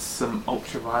violence, some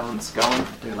ultra violence going.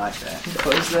 do like that.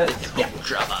 Close that.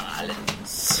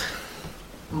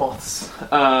 Moths.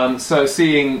 So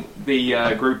seeing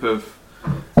the group of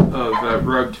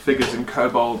robed figures and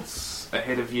kobolds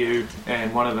ahead of you,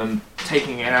 and one of them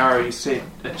taking an arrow, you see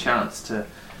a chance to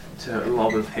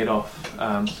lob his head off.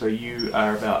 So you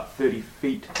are about 30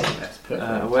 feet That's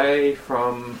perfect. away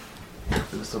from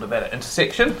the sort of that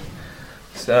intersection.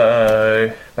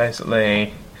 So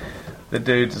basically, the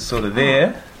dudes are sort of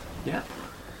there. Yeah.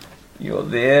 You're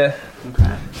there.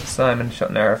 Okay. Simon shot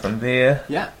an arrow from there.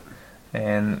 Yeah.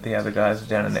 And the other guys are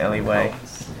down in the alleyway.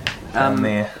 Down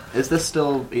there. Is this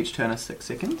still each turn is 6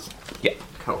 seconds? Yeah.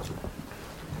 Cool.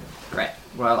 Great.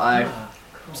 Well, I'm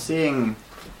seeing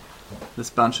this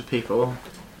bunch of people.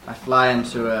 I fly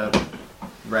into a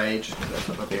rage, 'cause that's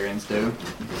what barbarians do,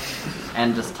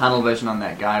 and just tunnel vision on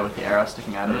that guy with the arrow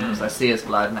sticking out of him, because I see his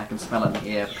blood and I can smell it in the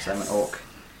air because I'm an orc.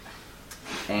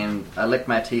 And I lick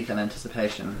my teeth in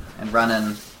anticipation and run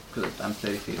in, because I'm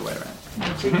 30 feet away,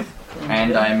 right?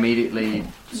 And I immediately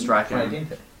strike him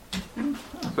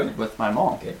with my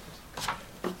maul.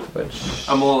 Which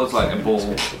a maul is like a ball.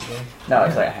 No,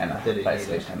 it's like a hammer. Did it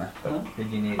Basically, need a hammer. Did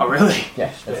you need? Oh really?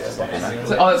 Yeah, it's a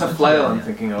hammer. Oh, it's a flail I'm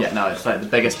thinking of. Yeah, no, it's like the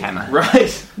biggest hammer.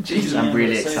 Right. Jesus. I'm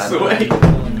really Yeah, excited.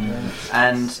 Sweet.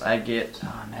 And I get,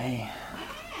 oh no,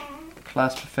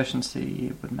 plus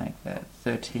proficiency would make that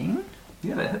 13.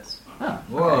 Yeah, that hits. Oh, okay.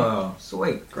 Whoa,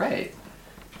 sweet. Great.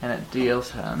 And it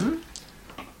deals him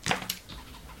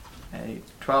a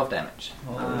 12 damage.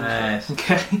 Nice.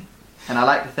 Okay. And I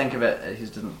like to think of it, he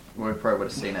didn't, we probably would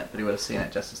have seen it, but he would have seen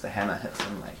it just as the hammer hits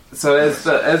him. Like, So as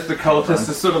the cultist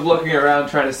is sort of looking around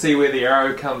trying to see where the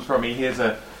arrow comes from, he hears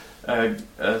a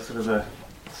sort of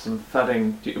some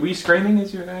thudding. Were you screaming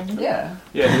as you were going? yeah.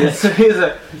 Yeah. So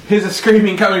here's a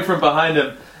screaming coming from behind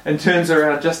him, and turns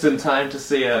around just in time to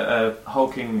see a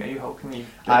hulking. Are you hulking?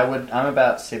 I'm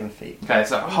about 7 feet. Okay,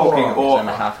 so a hulking Whoa, I'm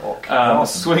a orc half orc.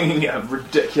 swinging a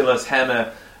ridiculous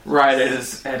hammer right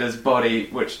at his body,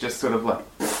 which just sort of like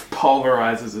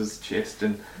pulverizes his chest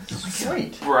and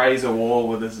Sweet. sprays a wall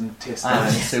with his I'm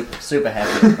intestines. super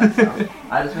happy with myself.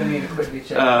 I just really need to quickly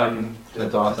check.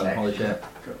 That's awesome. Holy shit.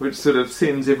 Which sort of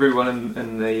sends everyone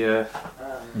in the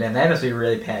Man, they must be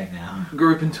really panicked now.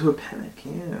 group into a panic.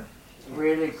 Yeah.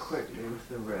 Really quickly with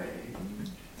the rage.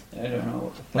 I don't know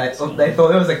what the Like, fuck's they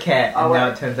thought it was a cat, and Oh, now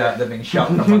wait. it turns out they're being shot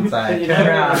from one side. Turn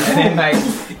around, and then like,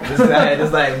 this guy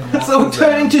just like. It's all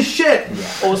turning to shit.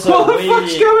 Also, What the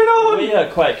fuck's going on? we are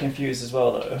quite confused as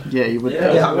well, though. Yeah, you would.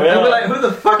 Yeah, Well, they were like, who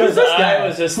the fuck is Because this I guy?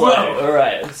 was just Whoa. like,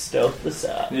 alright, stealth this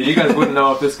out. Yeah, you guys wouldn't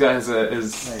know if this guy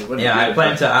is. Yeah, I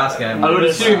plan to ask him. I would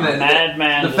This assume that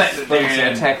madman the fact just that they're thinks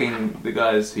in- attacking the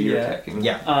guys who you're Yeah. attacking.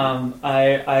 Yeah.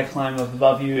 I climb up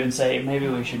above you and say, maybe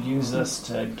we should use this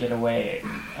to get away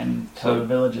and tell the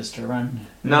villagers to run.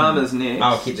 Nama's next.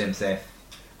 I'll keep them safe.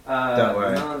 Don't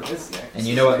worry. None is next. And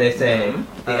you know what they say?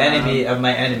 The enemy of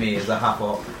my enemy is a half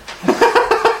orc.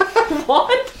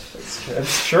 What?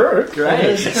 It's true.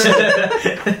 Great.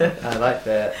 I like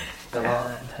that a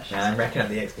lot. Yeah, I'm racking up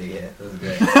the XP here. This is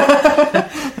great.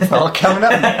 It's all coming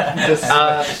up. Just,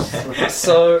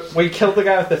 So we killed the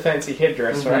guy with the fancy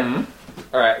headdress, right? Mhm.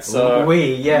 Alright, so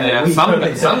we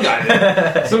some guy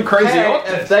did. Some crazy Hey, orc.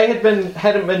 if they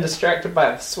hadn't been distracted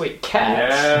by the sweet cat.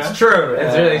 Yeah. It's true.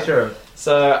 It's really true.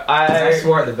 So I I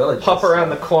swore at the village. pop around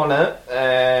the corner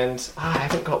and I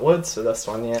haven't got woods for this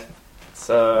one yet.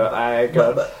 So I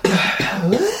go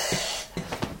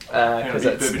because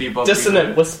it's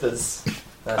dissonant whispers.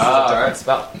 That's a different alright.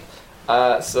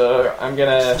 spell. So I'm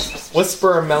gonna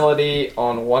whisper a melody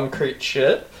on one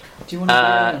creature. Do you want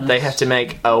to They have to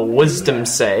make a wisdom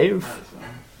save.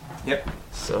 Yep.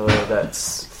 So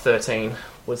that's 13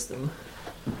 wisdom.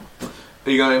 Are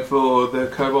you going for the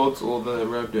kobolds or the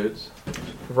rogue dudes?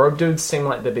 Rogue dudes seem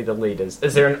like they'd be the leaders.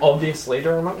 Is there an obvious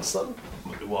leader amongst them?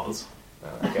 It was.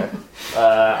 Okay.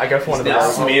 I go for one of the Now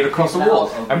rogue. smeared across the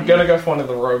wall. I'm gonna go for one of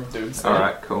the rogue dudes. then.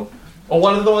 Alright, cool. Or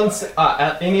one of the ones.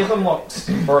 Any of them locked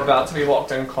or about to be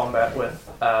locked in combat with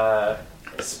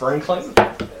Sprinkling?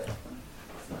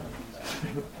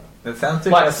 It sounds too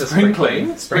Like close to Spring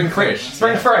clean? Spring fresh.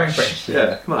 Spring fresh.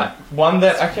 Yeah, come on. One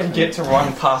that I can get to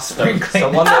run past them. Sprinkling.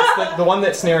 So one that's the one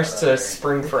that's nearest to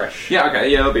Spring fresh. Yeah,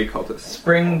 okay, yeah, that'll be a cultist.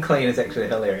 Spring clean is actually a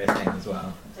hilarious name as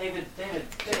well. David,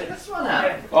 this one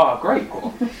out. Oh, great,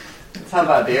 Paul. That's how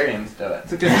barbarians do it.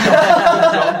 It's a good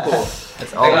job, Paul.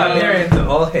 It's all barbarians are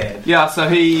all here. Yeah, so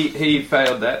he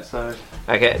failed that, so...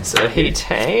 Okay, so he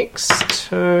takes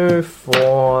 2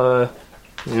 for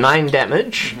 9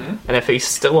 damage, and if he's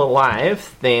still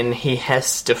alive, then he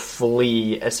has to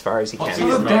flee as far as he What can.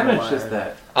 sort of damage is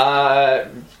that?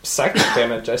 Psychic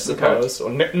damage, I suppose, or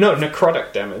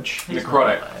necrotic damage.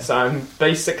 Necrotic. So I'm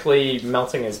basically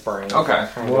melting his brain. Okay.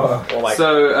 kind of, or like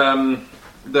So,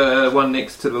 the one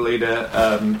next to the leader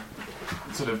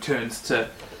sort of turns to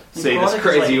see this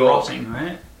crazy orc rotting,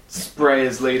 right? spray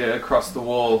his leader across the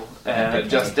wall,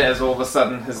 just as all of a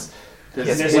sudden his Yes,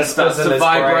 head his starts fuzz in to his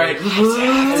vibrate.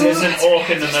 And there's an orc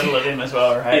in the middle of him as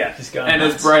well, right? Yeah. Just going And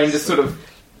his nuts. brain just sort of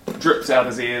drips out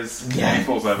his ears and he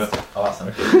falls over.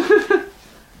 Awesome.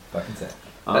 Fucking sick.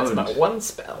 that's my one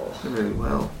spell. Really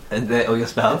well. And all your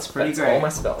spells? That's all my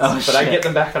spells, Oh, but I shit. get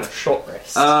them back on a short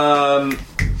rest.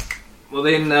 Well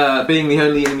then, being the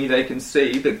only enemy they can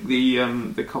see, the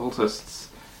cultists,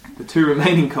 the two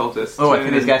remaining cultists. Oh, I turn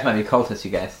think these in- guys might be cultists,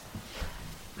 you guys.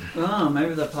 Oh,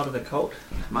 maybe they're part of the cult.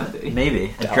 might be.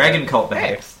 Maybe. A dragon cult, Hey,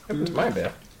 perhaps. happened to my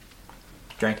bear.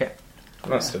 Drank it.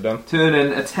 Must have done. Turn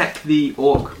and attack the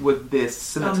orc with their Oh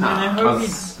scimitar. man, I hope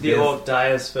the Yes. orc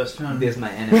dies first turn. There's my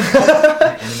enemy.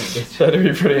 My enemy. That'd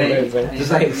be pretty Hey, amazing. hey,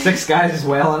 Just like 6 guys just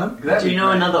wail on him. Do you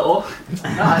know another orc? No,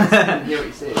 I just didn't hear what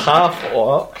you said. Half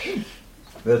orc.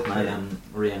 There's my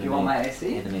re-enemy. Do you want my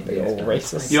AC? enemy. Big old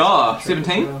racist. Yeah,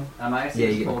 17. My AC Yeah,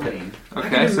 is you get 14.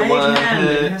 Okay, so one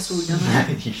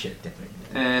hit You should definitely.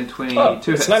 and 22 Oh, hits.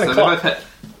 it's So 9 they o'clock. both hit.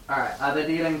 Alright, are they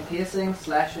dealing piercing,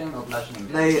 slashing, or bludgeoning?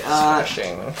 They are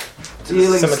Smashing.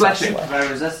 dealing Scimitar slashing. slash. If I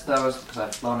resist those because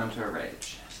I've flown into a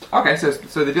rage. Okay, so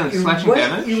they're dealing slashing What?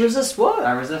 damage. You resist what?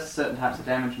 I resist certain types of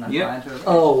damage when I Yep. fly into it.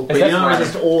 Oh, but Is you that don't right?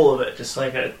 resist all of it, just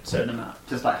like a certain amount.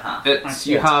 Just like half. It's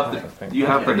you have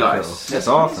the dice. That's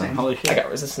awesome. Holy I shit. got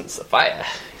resistance to fire.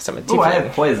 Because I'm a Oh, I have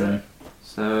tiefling. poison.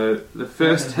 So the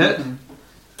first hit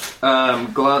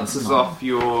glances off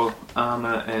your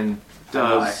armor and I'm not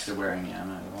does. actually wearing the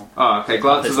armor at all. Oh, okay.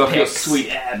 Glances off your sweet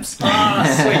abs.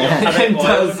 and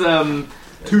does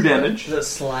 2 damage The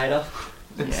slider.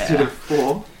 instead of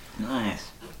 4. Nice.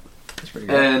 That's pretty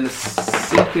good. And the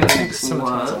second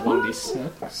Sometimes a one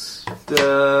 1d6.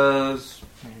 does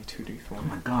Maybe 2d4. Oh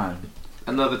my god.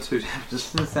 another 2 damage. This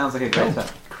sounds like a great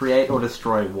start. Create or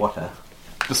destroy water.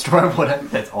 Destroy water.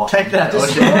 That's awesome. Take that.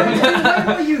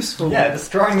 Destroying useful. Yeah,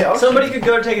 destroying the ocean. Somebody could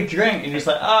go take a drink and you're just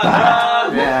like,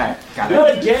 Yeah, got it.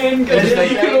 not again. Go You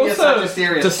drink. could also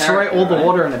Destroy all the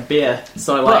water in a beer.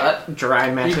 So like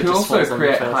dry matter You could just also falls on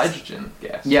create the face. hydrogen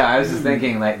gas. Yeah, I was just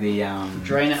thinking like the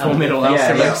Drain it Full out. metal yeah,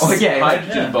 alchemy. yeah, oh, yeah,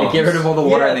 Hydrogen yeah. bombs. Get rid of all the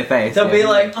water Yeah. in their face. They'll yeah. be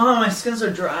like, oh, my skin's so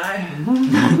dry.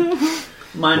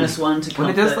 -1 to when comfort.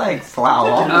 it just like flower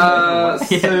off.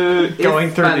 So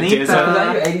Going through the Vanita- desert. Is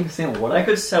that your 80% water? I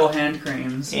could sell hand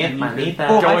creams. Yeah, and you could-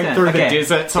 Oh, Going okay, through okay. the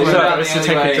desert, someone So goes to take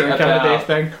a anyway, drink out of their about-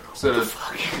 thing. sort of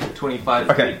 25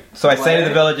 Okay, feet so I say to the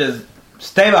away. villagers,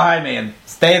 stay behind me and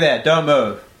stay there, don't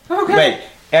move. Okay. Wait,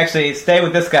 actually, stay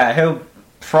with this guy. He'll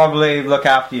probably look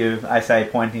after you, I say,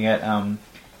 pointing at,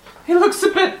 He looks a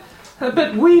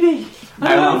bit weedy.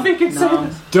 I don't know if he can say No.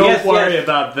 this. Don't Yes, worry yes.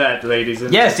 about that, ladies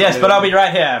and Yes, gentlemen. but I'll be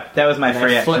right here. That was my And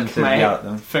free I action flick to yell at my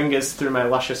them. fingers through my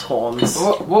luscious horns.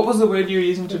 What was the word you were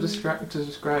using to describe?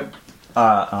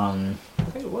 I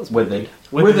think it was Withered.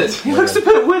 Withered. He looks a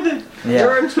bit withered. Yeah.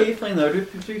 You're a tiefling though.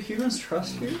 Do humans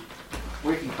trust you?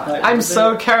 We can find Like- it. I'm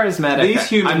so charismatic. These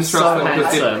humans I'm trust so them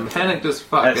because handsome. they're panicked as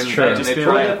fuck. That's and true. and Just they be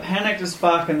try- like- They're panicked as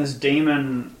fuck, and this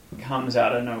demon comes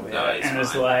out of nowhere No, he's and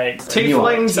is fine. like,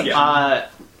 Tieflings Yeah. are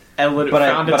But I-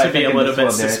 founded but I to be think a in little this bit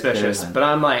world there suspicious, isn't. but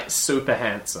I'm like super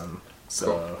handsome.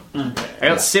 So Okay. I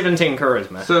got 17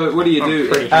 charisma. So what do you do?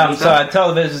 pretty So I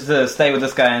tell the visitors to stay with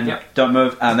this guy and Yep. don't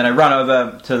move. Then I run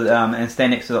over to and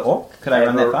stand next to the orc. Could I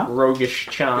run that far? Roguish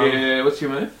charm. Yeah, what's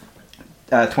your move?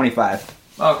 25.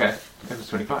 Oh, okay. That was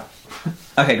 25.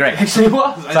 Okay, great. Actually, it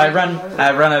was. So I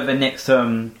run over next to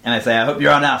him and I say, "I hope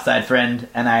you're on our side, friend."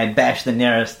 And I bash the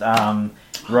nearest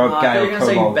rogue I guy thought you or were gonna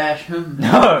say you kobold. bash him. No,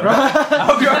 I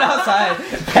hope you're on our side.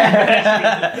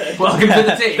 Welcome to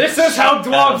the team. This is how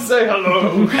dwarves say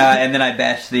hello. And then I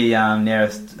bash the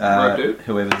nearest Rogue dude?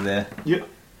 whoever's there. Yep.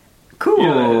 Cool.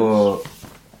 Yeah, All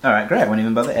right, great. I won't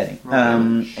even bother adding.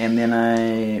 Rogue And then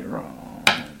I roll.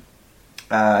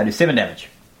 I do 7 damage.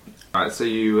 Alright, so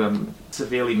you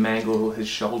severely mangle his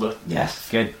shoulder, Yes,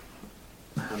 good.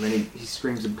 and then he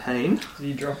screams in pain. Did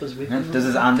he drop his weapon? Does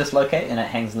his arm dislocate and it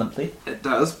hangs limply? It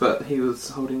does, but he was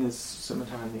holding his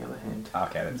scimitar in the other hand,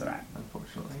 Okay, that's alright.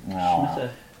 unfortunately.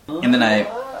 And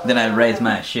then I raise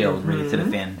my shield, ready to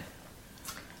defend.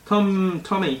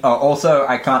 Tommy. Oh, also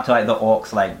I can't tell like the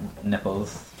orcs like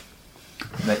nipples.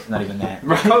 Like, not even that.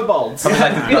 Kobolds. Probably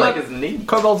like I feel like his knee.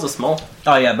 Kobolds are small,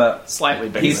 Oh yeah, but slightly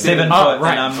bigger. he's than 7 you. foot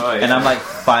right. and I'm like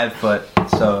 5 foot.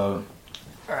 So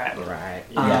Right.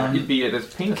 yeah, You'd be at his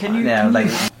penis. Can you? yeah, like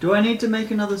Do I need to make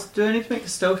a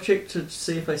stealth check to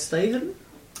see if I stay hidden?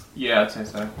 Yeah, I'd say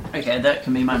so. Okay, that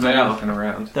can be my They are move. looking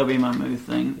around. That'll be my move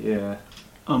thing. Yeah.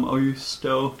 Are you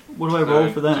stealth? What do I roll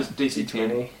for that? Just DC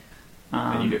 10.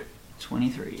 And you do.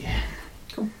 23.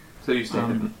 So you stay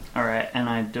hidden. Alright, and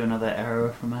I do another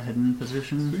arrow from a hidden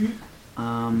position.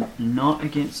 Not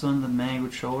against one with the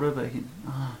mangled shoulder, but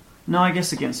no, I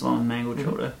guess against one with mangled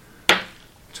shoulder.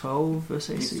 12 versus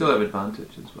You AC. still have advantage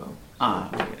as well.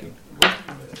 Okay.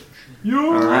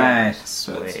 alright.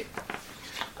 Sweet.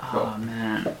 Cool. Oh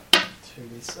man.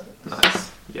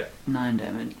 Nice. Yeah. 9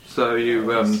 damage. So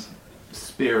you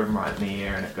spear him right in the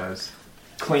ear and it goes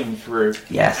clean through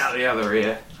Yes. out the other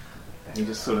ear. And he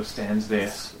just sort of stands there.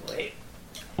 Sweet.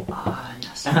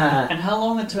 Nice. And how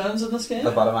long are turns in this game?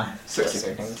 The bottom line. 60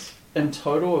 seconds. In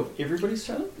total of everybody's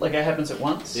turn? Like it happens at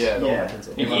once? Yeah, it all happens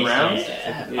at In once. rounds?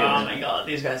 Yeah. Yeah. Oh my god,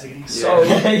 these guys are getting Yeah. so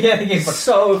yeah, they get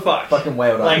so fucked. fucking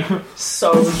wailed on. Like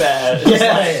so bad.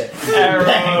 It's like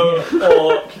arrow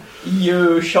or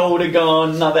you shoulder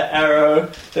gone, another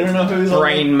arrow. They don't know who's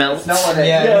Brain melt. No one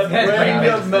Yeah. Yeah, Brain brain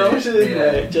got melts. melted.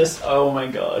 Yeah. Mate. Just oh my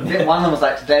god. Yeah, one of them was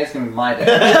like, today's gonna be my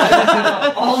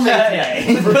day. Only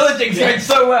day. Villaging's going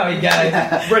so well, you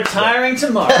guys. Retiring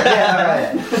tomorrow.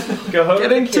 Yeah, right. Go home.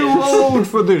 Getting with the too kids. old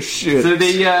for this shit. So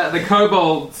the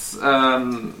kobolds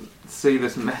see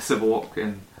this massive orc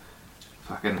and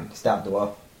fucking Stab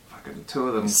dwarf. two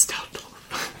of them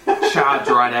charge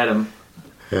right at him.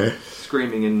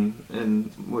 screaming in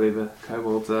whatever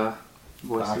kobolds are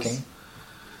voices. Barking.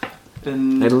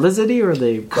 In They lizardy or are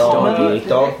they doggy?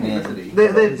 Dog man.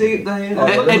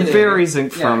 It varies Yeah,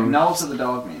 from. gnolls are the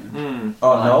dog men. Mm.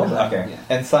 Oh no. Okay. Yeah.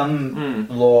 And some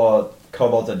lore,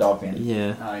 kobolds are dog men.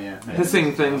 Yeah. Oh yeah.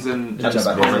 Hissing things and It just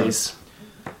varies.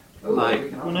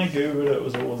 like When I googled it, it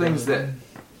was all things that.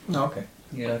 Oh, okay.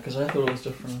 Yeah, because I thought it was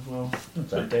different as well.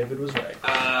 But David was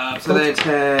right. So they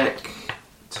attack.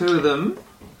 2 of them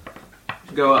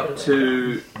go up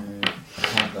to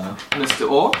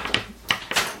Mr. Orc.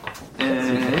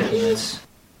 And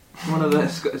one of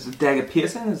those is a dagger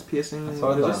piercing. Is piercing That's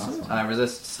what I thought. resistant? I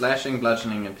resist slashing,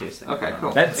 bludgeoning, and piercing. Okay,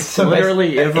 cool. That's So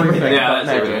literally everything Yeah, but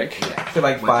that's magic. So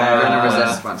like Which I'm gonna fire.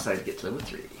 resist once I get to level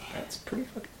 3. That's pretty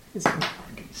fucking easy.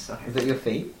 Is it your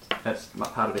feet? That's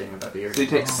not part of being a barbarian. So you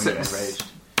take When you're 6 enraged.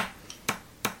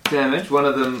 damage. One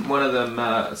of them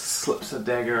slips a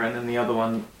dagger, and then the other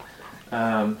one,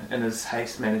 in his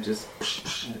haste, manages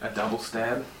a double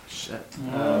stab. Shit.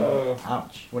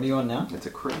 Ouch. What are you on now? It's a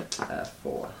crit.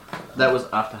 4. That was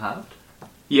after halved.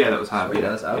 Yeah, that was hard. Sweet, Yeah.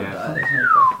 that was out. Yeah.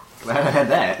 Glad I had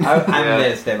that. I'm Yeah.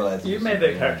 the stabilizer. You made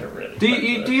that character really. Do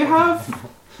you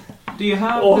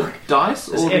have Or- the dice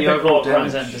This or the epic overall lord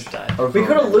runs damage? in and just died. Overall- We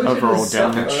could have looted overall his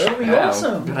stuff, damage. though. It would be Yeah,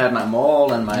 awesome. I had my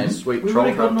maul and my sweet We troll,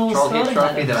 would've gotten all the troll head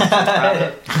starting trophy that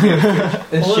I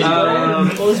This All shit.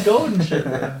 his all his gold and shit.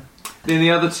 Then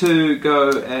the other 2 go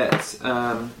at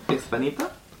Espanita.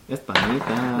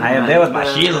 I am there with my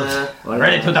shield,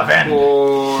 ready to defend.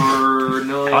 For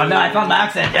 9. Oh no, I found my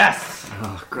accent, yes!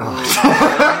 Oh god.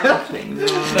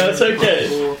 No, it's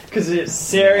okay. Because it's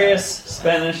serious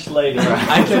Spanish lady.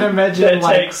 I can imagine That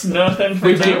like takes nothing for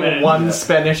we 2 get minutes. one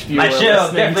Spanish viewer My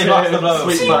shield listening definitely to blocks the blow.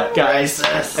 Sweet butt guys,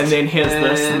 and then here's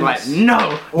this and like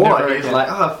no. Or Never he's again. like,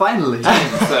 oh, finally.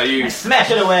 So you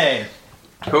Smash it away!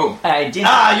 cool.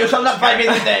 Ah, you shall not fight me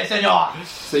this day, senor!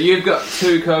 So you've got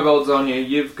 2 kobolds on you.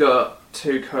 You've got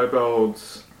 2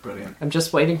 kobolds Brilliant. I'm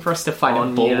just waiting for us to find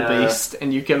On a bull the, beast,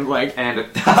 and you can like and a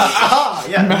matador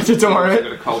You've it.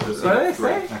 got a cultist. What did I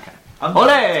Three. say? Okay.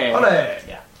 Ole! Ole!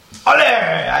 Yeah. Ole!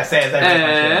 I say as I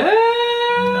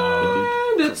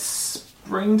And it's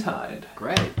springtide.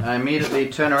 Great. I immediately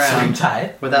turn around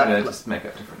Tired. without Just make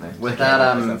up different names.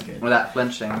 without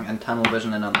flinching and tunnel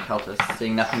vision in on the cultist,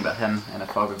 seeing nothing but him and a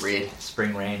fog of red.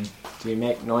 Spring rain. Do you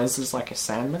make noises like a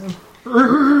sandman? No,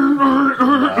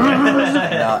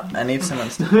 I need someone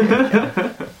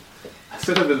to. I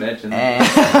sort of imagine. And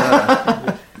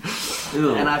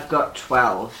I've got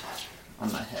 12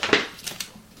 on my head.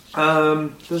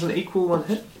 Does an equal one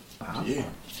hit?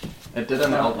 It did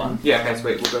an old one. Yeah, okay,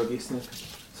 sweet. We'll go guess now.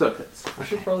 So it hits. We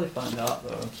should probably find out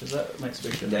though, because that makes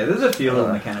me good. Yeah, there's a few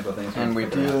little mechanical things. And we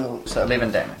deal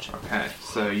 11 damage. Okay,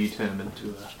 so you turn him into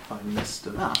a fine mist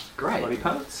of Oh, body great.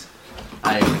 parts.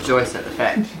 I rejoice at the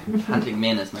fact hunting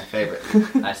men is my favourite.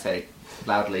 I say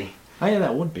loudly. Oh yeah,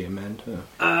 that would be a man too.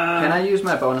 Can I use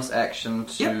my bonus action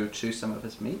to chew some of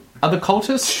his meat? Are the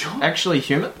cultists actually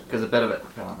human? Because a bit of it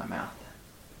fell on my mouth.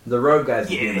 The rogue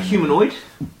guy's Yeah, humanoid.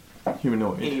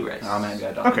 Humanoid. Any race. Oh, maybe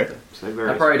I don't. Okay. eat them. So very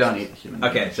I probably don't eat human.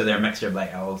 Okay, so they're a mixture of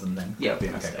like elves and things. Yeah, it'd be a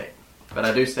Okay. mistake. But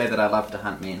I do say that I love to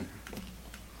hunt men.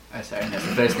 I say, and that's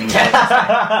the first thing.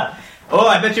 Oh,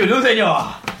 I bet you do,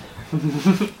 senor!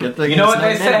 Good thing You know it's what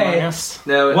they not say? men among us.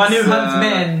 No, it's, One who hunts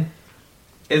men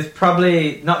is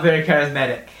probably not very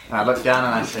charismatic. I look down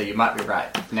and I say, you might be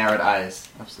right. Narrowed eyes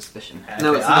of suspicion.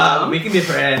 No, it's Ah, not. we can be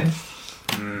friends.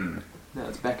 Hmm. No,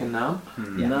 it's back in now.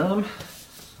 Yeah. No.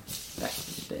 Back in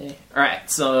the day. Alright, I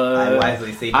so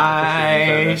wisely see.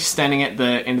 I standing at the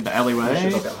end of the We should alleyway.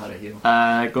 look up how to heal.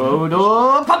 Go to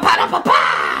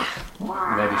papa.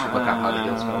 Maybe we should look up how to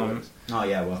heal spells. Oh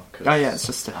yeah, well. Oh yeah, it's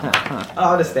just a hit. Huh.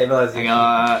 Oh, to stabilize I you.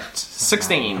 got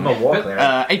 16. I'm a war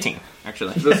cleric. 18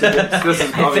 actually. This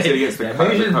is obviously against the Yeah,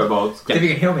 maybe you should- kobolds. See if you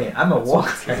can heal me. I'm a war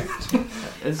cleric.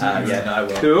 Yeah, no, I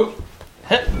will. Cool.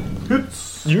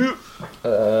 You.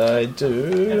 I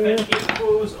do. If it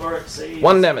equals or exceeds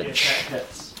 1 the damage. attack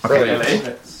hits. Brilliant.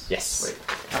 Hits. Yes.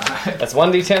 That's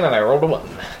 1d10 and I rolled a 1.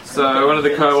 So one of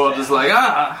the kobolds is like,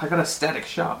 I got a static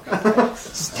shock.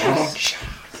 Static shock.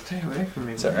 Stay away from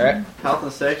me. It's alright. Health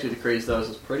and safety decrees, those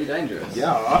is pretty dangerous.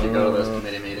 Yeah. You go to those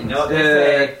committee meetings. You know what they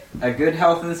say? A good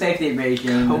health and safety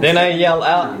rating. Then I yell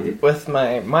out with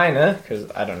my minor, because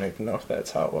I don't even know if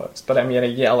that's how it works, but I'm going to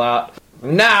yell out,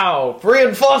 now!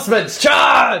 Reinforcements,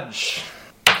 charge!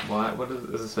 Why? What is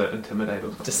this? An intimidate or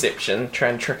something? Deception, try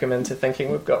and trick him into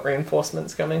thinking we've got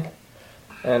reinforcements coming.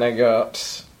 And I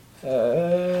got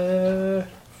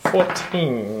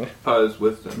 14. Opposed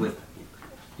wisdom.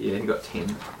 Yeah, he got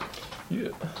 10. Yeah.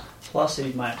 Plus,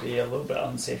 he might be a little bit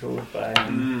unsettled by.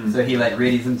 So he like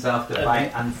readies himself to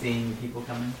fight unseen people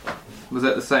coming. Was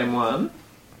that the same one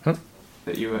Hmm?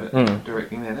 that you were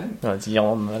directing that at? No, it's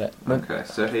yelling at it. Okay,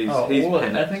 so he's I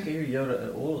panicked. think you yelled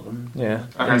at all of them. Yeah.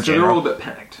 Okay, so they're all a bit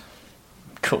panicked.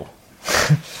 Cool.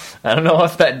 I don't know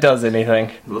if that does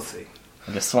anything. We'll see.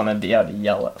 I just wanted to be able to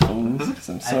yell at fools because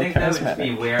I'm so I think they would just be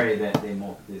charismatic. wary that there's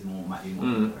more, might be more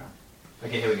people around.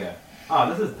 Okay, here we go.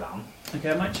 Oh, this is dumb.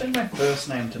 Okay, I might change my first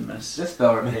name to Miss. This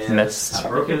spell repairs Mist. a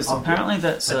broken Because object, apparently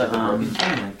that's such as a broken a.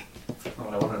 chain link. Not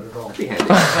what I wanted at all. Pretty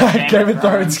handy. Game of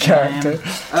Thrones character.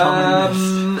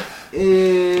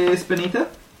 Is Benita?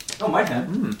 Oh, my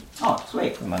turn. Oh,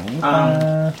 sweet. Money.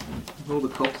 All the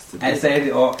cultists. I say to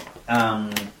the orc,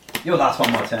 you'll last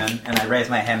one more turn, and I raise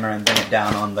my hammer and bring it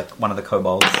down on one of the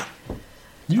kobolds.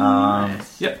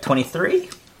 Yep. 23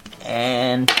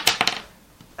 and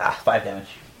 5 damage.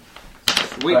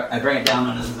 Sweet. I bring it down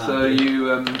on his. So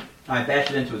you I bash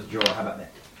it into his jaw. How about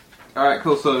that? all right,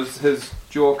 cool. So his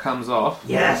jaw comes off,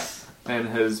 Yes. and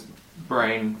his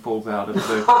brain falls out of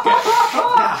the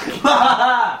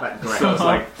gap. But great. So it's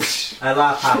like I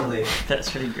laugh happily. That's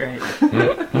pretty great.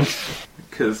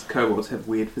 because kobolds have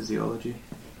weird physiology.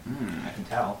 I can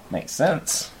tell. Makes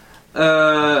sense. Tommy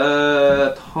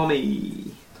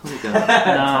gun.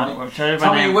 No, I'll tell you my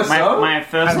Tommy name. Wiseau? My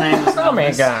first name is not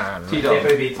Miss. gun. T-Dog.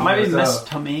 Might be Miss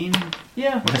Tomine.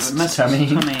 Yeah, Miss Miss Tomine.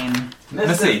 Tomine.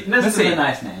 Missy. Misty is a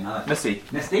nice name. I like it. Missy.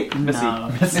 Misty? No.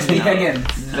 Misty No.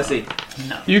 Higgins. Missy.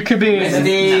 No. You could be.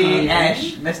 Misty No.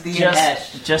 Ash. Misty and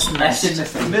Ash. Just Ash and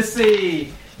Miss. Misty.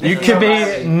 Missy. You could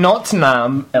be not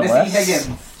Nam Misty Ellis.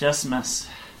 Higgins. Just Miss.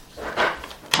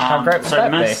 How great would so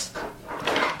that Miss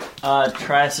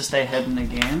tries to stay hidden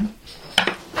again.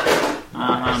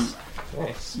 Nice.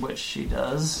 Which she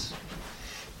does.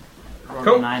 Roll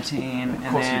Cool. 19, and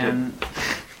course you then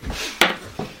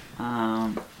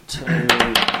 2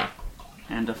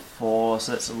 and a 4,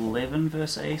 so that's 11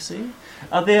 versus AC.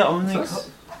 Are there only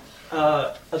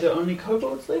are there only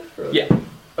kobolds left? Or? Yeah.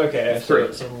 Okay, so 3.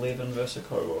 it's 11 versus a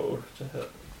kobold to hit.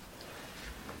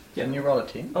 Didn't you roll a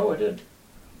 10? Oh, I did.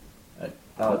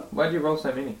 Why'd you roll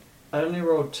so many? I only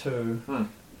rolled 2 Hmm.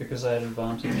 because I had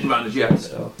advantage. Advantage, yeah.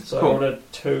 So Cool. I rolled a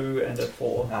 2 and a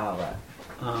 4, Ah, right.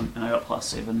 and I got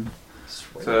 +7.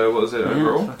 So what was it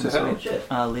overall Yeah, to Sweet hit? shit.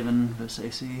 11 versus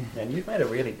AC. And you've made a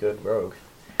really good rogue.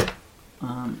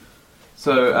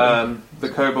 So the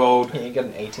kobold You get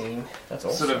an 18. That's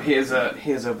awesome. sort of hears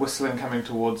a whistling coming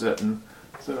towards it and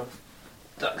sort of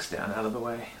ducks down out of the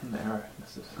way, and the arrow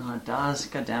misses. Oh, it does.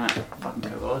 God damn it. Fucking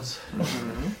kobolds.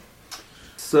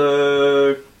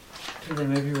 So Do they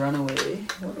maybe run away?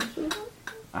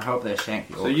 I hope they shank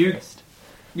the So orc you- first.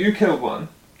 you killed one.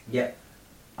 Yeah.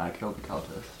 I killed the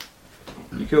cultist.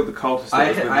 You killed the cultist that I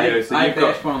was with you. So you've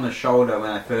bashed got. one on the shoulder when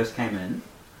I first came in,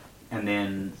 and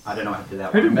then I don't know how to do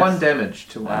that Who one. did one damage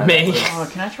to one? Me. Oh,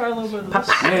 can I try a little bit of this?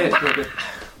 Yeah, it's good, good.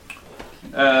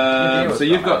 So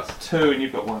you've got 2 and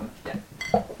you've got 1. Yeah.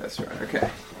 That's right. Okay.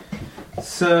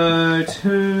 So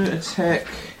to attack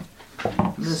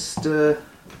Mr.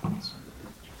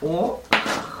 Orc.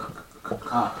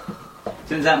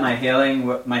 Turns out my healing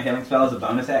spell is a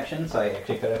bonus action, so I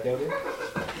actually could have killed you.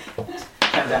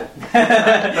 Turns out.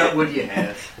 But would you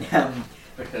have?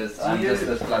 Because Do I'm you- just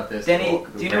this bloodthirsty Danny, orc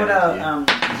who do you know what ran our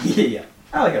into you. yeah,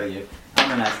 I'll go with you.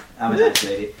 I'm a nice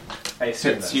lady.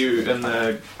 Hits you in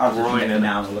the I'll just groin make it and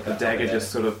now and look the up dagger over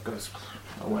just sort of goes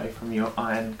away from your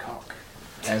iron cock.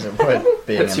 As it would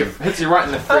be. Hits you right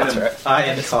in the frenum. there. I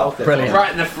am the Brilliant.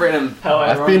 Right in the frenum.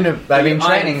 I've been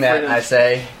training that, I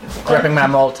say. Gripping my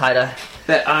mold tighter.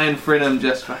 That iron frenum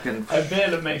just fucking. I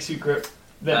bet it makes you grip.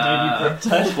 That made you grip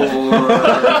tight.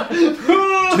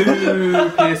 For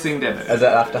 2 piercing damage. Is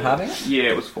that after halving? Yeah,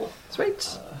 it was 4.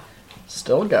 Sweet.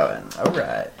 Still going.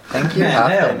 Alright. Thank you, Man, half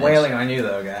they're damage. wailing on you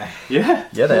though, guy. Yeah.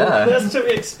 Yeah, they are. That's to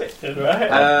be expected, right?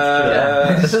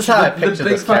 Yeah. This is how I the picture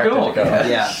big this character fucking to orc. go.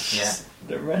 Yeah.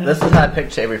 This is how I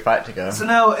picture every fight to go. So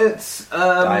now it's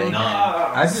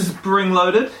Dying. spring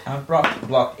loaded. I've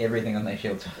blocked everything on their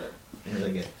shields.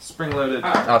 Really good. Spring loaded.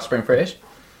 Oh, spring fresh.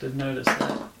 Did notice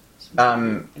that.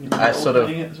 I sort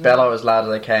of bellow as loud as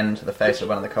I can into the face of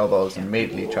one of the kobolds and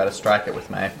immediately try to strike it with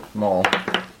my maul.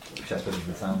 Just with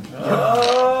the sound.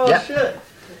 Oh, Yeah. shit.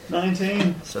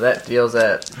 19. So that deals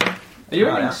at Are you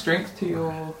Right. adding strength to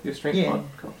your strength Yeah. mod?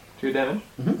 Cool. To your damage?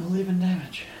 11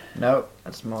 damage. no,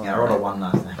 that's more. Yeah, I rolled a 1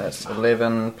 last time. That's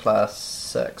 11 plus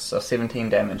 6, so 17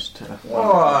 damage to.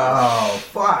 Whoa,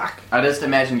 fuck. I just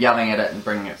imagine yelling at it and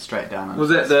bringing it straight down. Was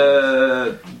that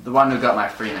the the one who got my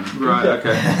freedom? right?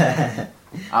 Okay.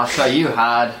 I'll show you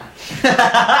hard.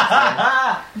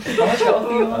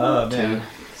 Oh, man.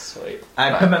 Sweet.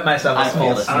 I permit myself a I small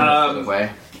feel this smirk.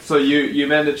 way. So you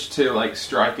manage to like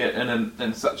strike it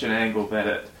in such an angle that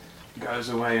it goes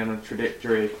away on a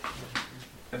trajectory,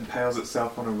 impales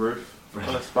itself on a roof, on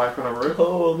a spike on a roof.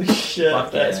 Holy shit,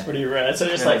 Fuck that's yeah. pretty rad. So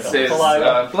just And like it says,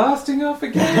 fly blasting off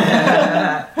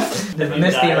again.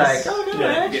 Misty dies. like, oh no,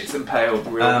 Yeah. It gets impaled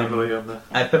real heavily on the.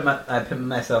 I permit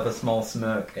myself a small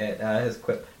smirk at his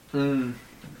quip. Mm.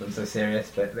 It was so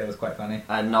serious, but that was quite funny.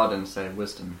 I nod and say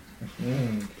wisdom.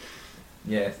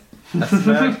 Yes.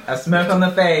 A smirk on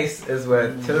the face is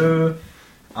worth 2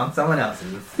 on someone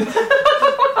else's.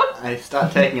 I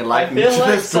start taking a I liking to feel like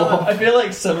this dwarf. I feel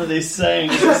like some of these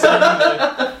sayings are starting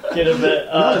to get a bit.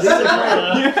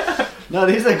 No,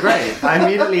 these are great. I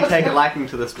immediately take a liking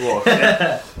to this dwarf.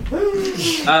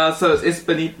 So it's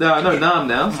Espanita. No, Nam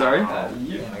now. Sorry.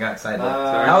 I got excited.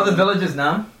 Sorry. How are the villagers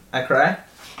now? I cry.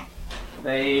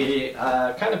 They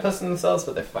kind of pissing themselves,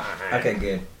 but they're fine. Okay,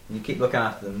 good. You keep looking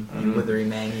after them. You withery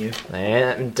man, you. And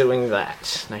I'm doing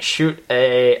that. And I shoot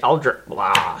a Eldritch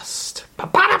Blast.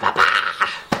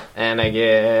 Pa-pa-da-pa-pa! And I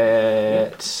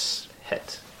get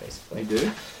hit, basically. You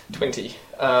do. 20.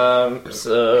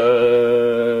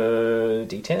 So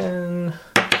D10.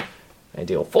 I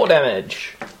deal 4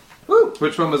 damage. Woo!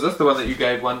 Which one was this? The one that you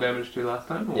gave 1 damage to last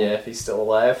time? Or Yeah, if he's still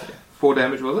alive. 4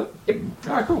 damage was it? Yep.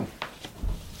 Alright, cool.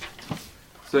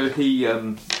 So he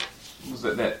was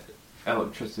it that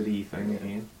electricity thing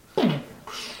again?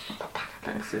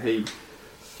 Okay, so he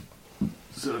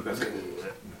sort of goes down.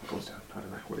 I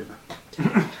don't know, whatever.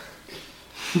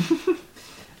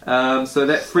 So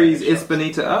that frees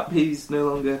Espanita up. He's no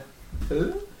longer.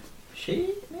 Who?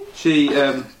 She? Me? She.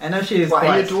 I know she is Why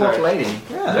are you a quite dwarf so- lady?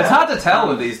 Yeah. It's hard to tell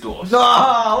with these dwarves.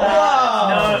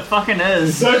 No, it fucking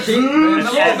is. She, They've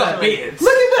all got beards.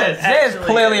 Look at this! There's Actually,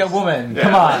 clearly a yes. woman.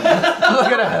 Come on.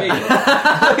 Look at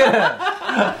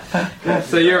her.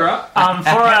 So you're up. For And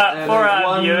our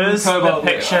one viewers, cobalt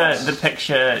the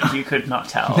picture you could not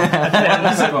tell. That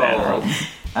was a barrel.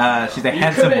 She's a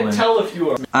handsome woman. tell if you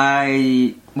were.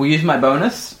 I will use my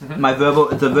bonus. My verbal.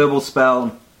 It's a verbal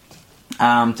spell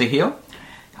to heal.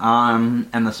 And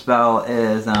the spell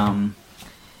is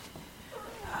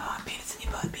penis in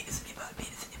your butt, penis in your butt,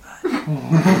 penis in your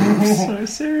butt. So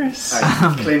serious.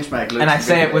 I clench my glutes. And I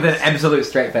say it with an absolute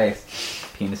straight face.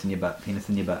 Penis in your butt, penis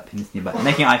in your butt, penis in your butt.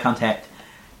 Making eye contact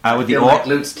with the feel my orc.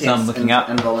 glutes So I'm tense looking up.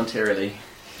 involuntarily.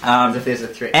 As if there's a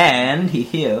threat. And he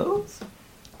heals.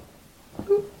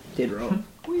 Dead roll.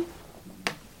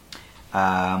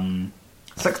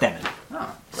 6 damage.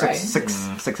 Oh, Six, great.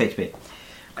 6 HP.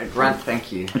 I grant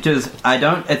thank you. Which is, I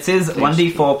don't, it says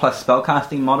 1d4 plus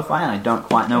spellcasting modifier, and I don't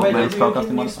quite know what my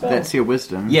spellcasting modifier is. That's your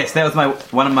wisdom. Yes, that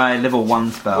was one of my level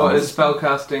 1 spells. What is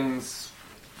spellcasting's?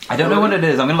 I don't know what it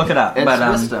is, I'm gonna look it up. It's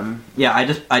but, wisdom, Yeah, I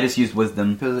just used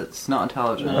wisdom. because it's not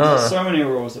intelligent. There's so many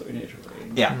rules that we need to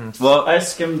read. Yeah. Well, I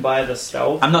skimmed by the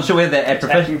stealth, I'm not sure whether at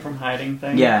proficient. attacking from hiding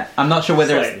thing. Yeah, I'm not sure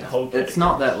whether It's it's. like the whole It's thing.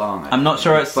 not that long. I'm not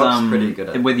sure it's Bob's pretty good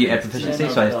at with you at it. proficiency, Yeah,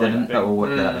 no, so I just no, didn't. no, But we'll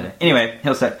work that out later. Anyway,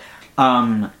 he'll say,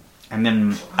 and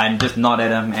then I just nod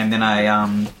at him, and then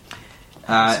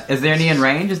I is there any in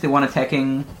range? Is there one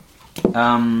attacking?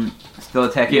 Still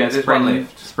attacking? Yeah, there's one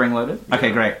left. Spring loaded.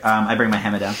 Okay, great. I bring my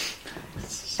hammer down,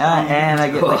 and I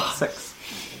get like 6.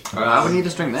 I would need to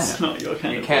string It's that. not your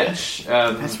kind You of catch.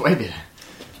 That's way better.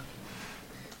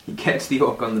 You catch the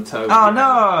orc on the toe. Oh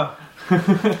no!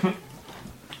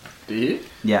 Do you?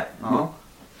 Yeah. Oh.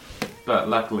 But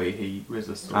luckily he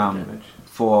resists all damage.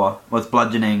 4 was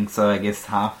bludgeoning, so I guess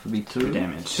half would be 2 2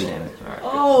 damage. 2 damage. Alright.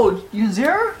 Oh, you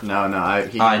 0? No, no. I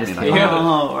just like healed him.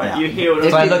 Oh, right. Yeah. You healed If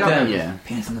him. So I he looked got at me, him. yeah.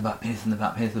 Penis in the butt, penis in the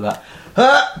butt, penis in the butt.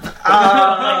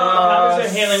 How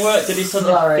does your healing work? Did he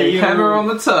suddenly Sorry. feel Hammer on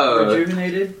the toe.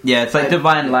 rejuvenated? Yeah, it's like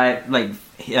divine light,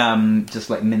 just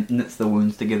like knits the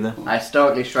wounds together. I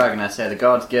stoically shrug and I say, the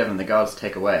gods give and the gods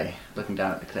take away. Looking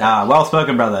down at the cliff. Ah, well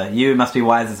spoken, brother. You must be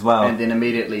wise as well. And then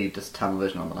immediately just tunnel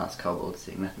vision on the last kobold,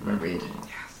 seeing nothing but red.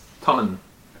 Tommen.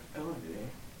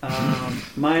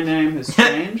 My name has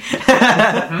changed,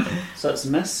 so it's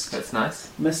Mist. That's nice.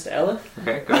 Mist Elif.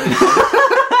 Okay,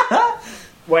 go.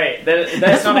 Wait,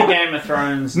 that's not a Game of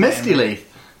Thrones. Misty name.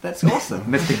 Leaf. That's awesome.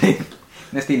 Misty Leaf.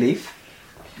 Misty Leaf?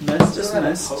 Mist is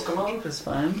Mist. Pokemon? It's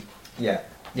fine. Yeah.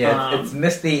 Yeah, Um, it's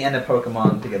Misty and a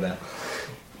Pokemon together.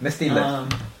 Misty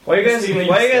Leaf. Why are you guys? Misty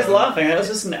Why are you guys Leaf. laughing? That was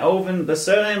just an elven. The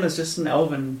surname is just an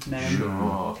elven name.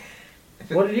 Sure.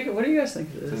 What do you guys think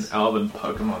it It's is? an elven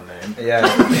Pokemon name. Yeah.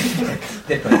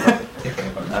 Definitely.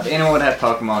 Definitely. If anyone would have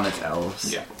Pokemon, it's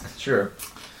elves. Yeah. Sure.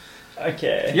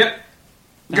 Okay. Yep.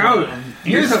 Go.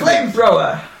 Use a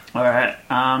flamethrower! All right.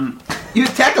 Use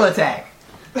tackle attack!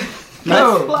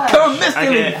 Go, Misty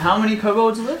Okay, Leaf! how many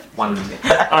kobolds left? One.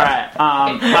 Alright,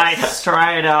 I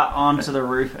stride out onto the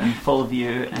roof in full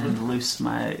view and loose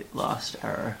my last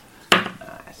arrow.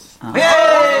 Nice.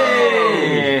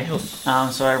 Yay!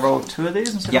 So I rolled 2 of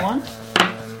these instead Yeah. of 1.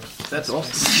 That's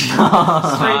awesome. Straight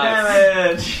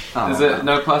damage! Is it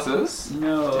no pluses?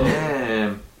 No.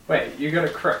 Damn. Wait, you got a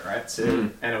crit, right? So,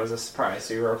 and it was a surprise,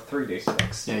 so you rolled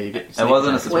 3d6. Yeah, you get. It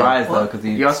wasn't a surprise though, because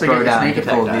he You also strode get out sneak into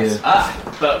full attack view.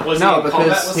 Ah, but was he No, in combat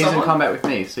because with he's someone? in combat with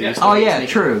me. So Yeah. you still Oh get yeah, sneak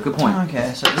true. Good point.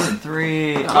 Okay, so it's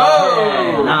 3.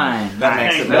 Oh! 9. That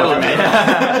makes it That'll better. make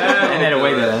I made it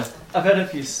way better. I've had a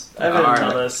few. I've had Alright.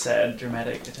 another sad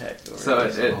dramatic attack.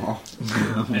 Already. So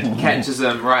it catches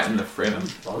him right in the frenum.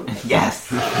 Yes.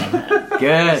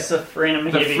 Good. It's a frenum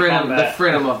The heavy frenum, combat. the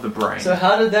frenum of the brain. So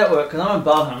how did that work? Because I'm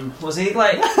above him. Was he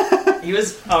like? He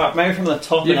was maybe from the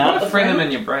top You've and out. got a the frenum frenum?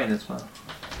 in your brain as well.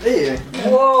 There.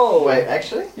 Whoa! Wait,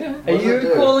 actually? Yeah. Are What does you it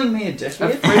do? calling me a A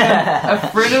dickhead?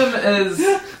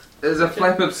 frenum is a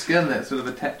flap of skin that sort of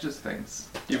attaches things.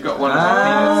 You've got one as a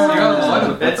penis. You got loads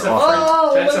of That's them.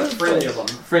 that's a frenulum.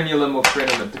 Frenulum or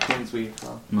frenum, it depends where you're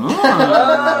from.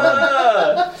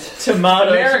 Tomato,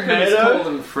 Americans call tomato.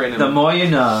 them frenum. The more you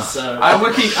know. So I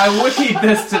wikied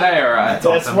this today, alright?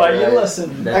 that's why you Right.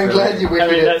 listen. That's I'm glad you I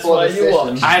waited mean, that's for why the you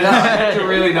session. watch. I had to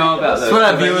really know about this. That's what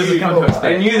our because viewers I have come to knew- I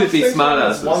expect. knew there'd be There's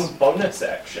smartasses. one bonus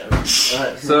action.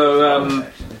 So,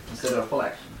 Instead of a full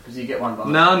action. Because you get one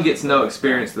bonus. Nan gets no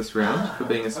experience this round for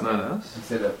being a smartass.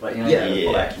 Instead of, like, you know, Yeah. you get a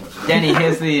full action. Which is Danny,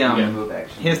 here's the you get a move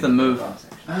action. here's the move. Bonus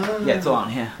action. Yeah, it's all on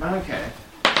here. Okay.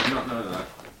 Not know that.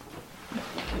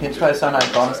 Hence why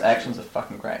Sunlight bonus actions are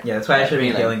fucking great. Yeah, that's why I should be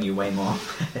Healing. healing you way more.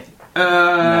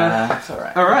 Nah, that's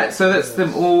alright. Alright, so that's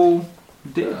them all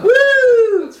dead.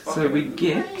 Woo! So we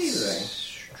get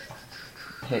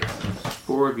Hex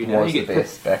 4 of you now. was You the get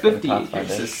best back in 50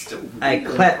 Pathfinder. hexes. I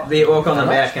clap the orc on the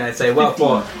back and I say, "Well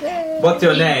fought. What's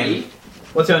your name?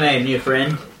 What's your name, new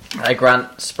friend?" I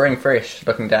grunt, spring fresh,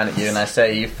 looking down at you, and I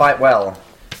say, "You fight well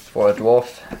for a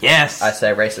dwarf." Yes. I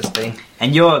say racistly.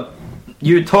 And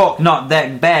you talk not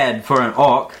that bad for an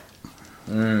orc.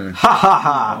 Mm. Ha ha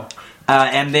ha.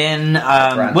 And then,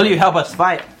 Right. will you help us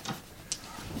fight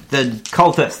the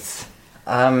cultists?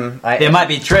 There might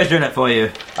be treasure in it for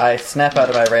you. I snap out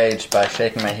of my rage by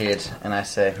shaking my head, and I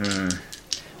say,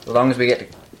 as long as we get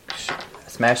to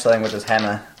smash something with this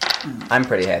hammer, I'm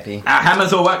pretty happy. Our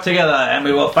hammers will work together and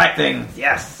we will fight things.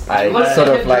 Yes. I Let's sort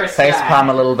get of like into a face sky. palm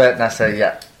a little bit, and I say,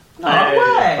 yeah,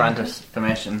 Alright. front of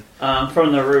formation.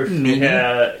 From the roof, Maybe.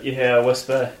 you hear a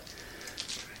whisper.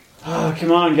 Oh,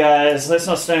 come on, guys! Let's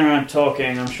not stand around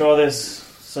talking. I'm sure there's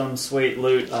some sweet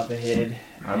loot up ahead.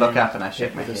 I look up and I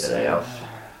shake my head at the elf.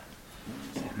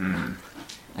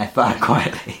 I fart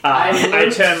quietly. I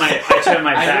turn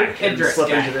my I back do and Idris, slip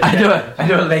yeah. into the I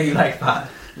do a ladylike fart.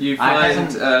 You I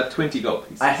find 20 gold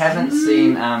pieces. I haven't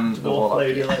seen the dwarf warlock.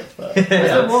 lady like that.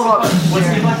 The warlock. Was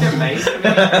he like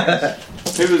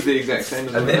amazing? Who was the exact same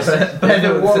as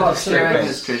The warlock sharing I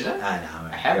his treasure. know.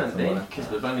 I haven't been, because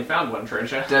we've only found one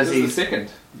treasure. Does This he? is the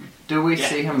second. Do we Yeah,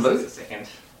 see him this is loot? the second.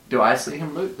 Do I see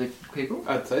him loot the people?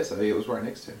 I'd say so. It was right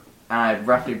next to him. And I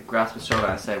roughly grasp his shoulder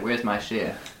and I say, "Where's my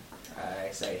share?"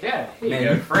 I say, yeah, here Man, you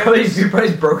go, you probably, friends. you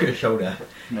probably broke his shoulder.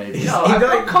 Maybe. No, He's I've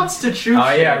got like- constitution.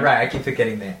 Oh yeah, right. I keep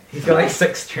forgetting that. He's got like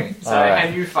 6 strength. So I Alright.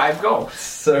 hand you 5 gold.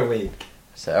 So weak.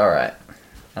 So all right,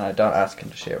 and I don't ask him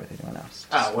to share with anyone else.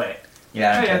 Oh, wait.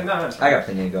 Yeah. Oh, okay. yeah, no, that's I got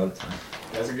plenty of gold. It's fine.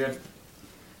 That's a good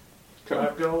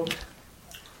 5 gold.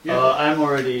 I'm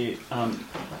already.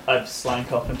 I've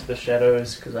slank off into the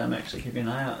shadows because I'm actually keeping an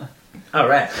eye out. All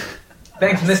right.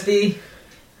 Thanks, Misty.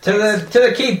 To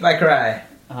the keep, I cry.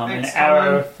 An Thanks,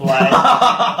 arrow flies.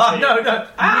 No.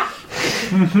 Ah!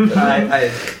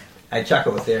 I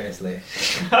chuckle seriously.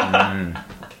 Oh,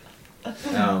 Um,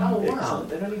 wow.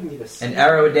 They don't even need a an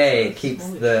arrow a day keeps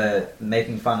the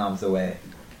making fun ofs away.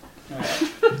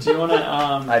 Alright. Do you want to?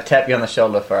 I tap you on the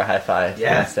shoulder for a high five.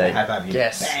 Yes. and I say, High five you.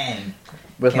 Yes. Bang.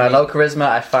 With Can my we- low charisma,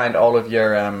 I find all of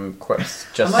your quips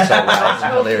just so wise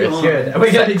and hilarious. Good.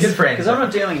 We're gonna be good friends. Because I'm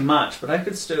not dealing much, but I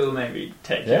could still maybe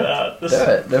take you Yeah. out. Do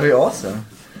it. That'd be awesome.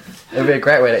 It'd be a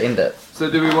great way to end it. So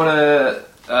do we want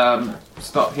to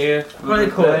stop here? for What do you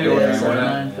the call it? day, or do Yeah. we wanna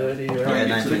 9:30. Yeah, Right?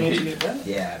 9:30. Do we need to get that?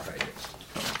 Yeah, very good.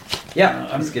 Yeah,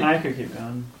 that's good. I could keep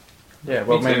going. Yeah,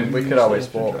 well, Me I mean, too. we could always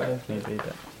Usually walk. have to if need be,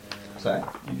 but- Sorry.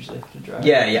 Usually have to drive.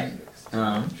 Yeah.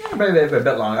 Maybe for a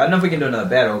bit longer. I don't know if we can do another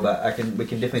battle, but we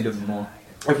can definitely do more.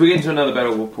 If we get into another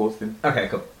battle, we'll pause then. Okay,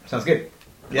 cool. Sounds good.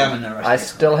 Yeah, I'm in no rush. I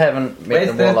still haven't met Wait, the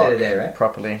it's Thursday warlock today, right?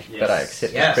 properly, but I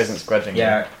accept Yes. his presence grudgingly.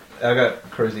 Yeah, I got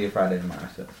Cruzy Friday tomorrow,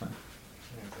 so it's fine.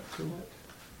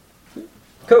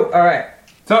 Cool. All right.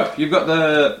 So you've got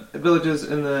the villagers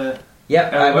in the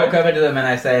Yep, I walk over to them and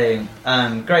I say,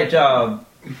 great job,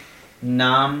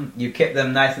 Nam. You kept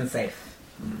them nice and safe.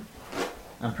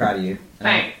 I'm proud of you.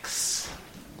 Thanks.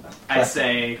 I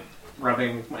say,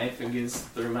 rubbing my fingers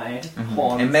through my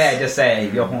horns. And may I just say,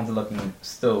 your horns are looking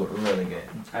still really good.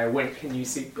 I wink and you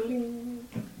see bling.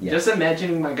 Yeah. Just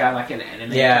imagining my guy like an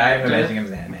anime. Yeah, I'm character. imagining him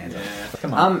as an anime. Yeah.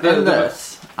 Come on. In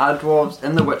this, our dwarves,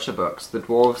 in the Witcher books, the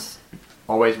dwarves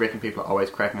always reckon people are always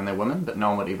cracking on their women, but no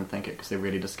one would even think it because they're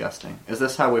really disgusting. Is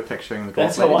this how we're picturing the dwarves?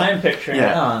 That's how I'm picturing it.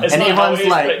 Yeah. It's And not how everyone's he's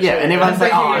like, picturing yeah, and it. everyone's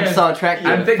like, oh, I'm thinking- so attractive.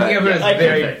 I'm thinking of it as I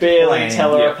very can barely plain.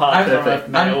 tell her apart I'm, from perfect.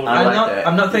 a male. I like not, that.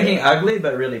 I'm not thinking ugly,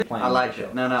 but really plain. I like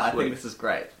it. No, I Sweet. think this is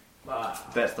great. Ah.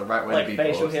 That's the right way Like to be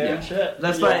facial dwarves. hair Yeah. and shit.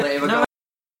 That's Yeah. like They ever no, go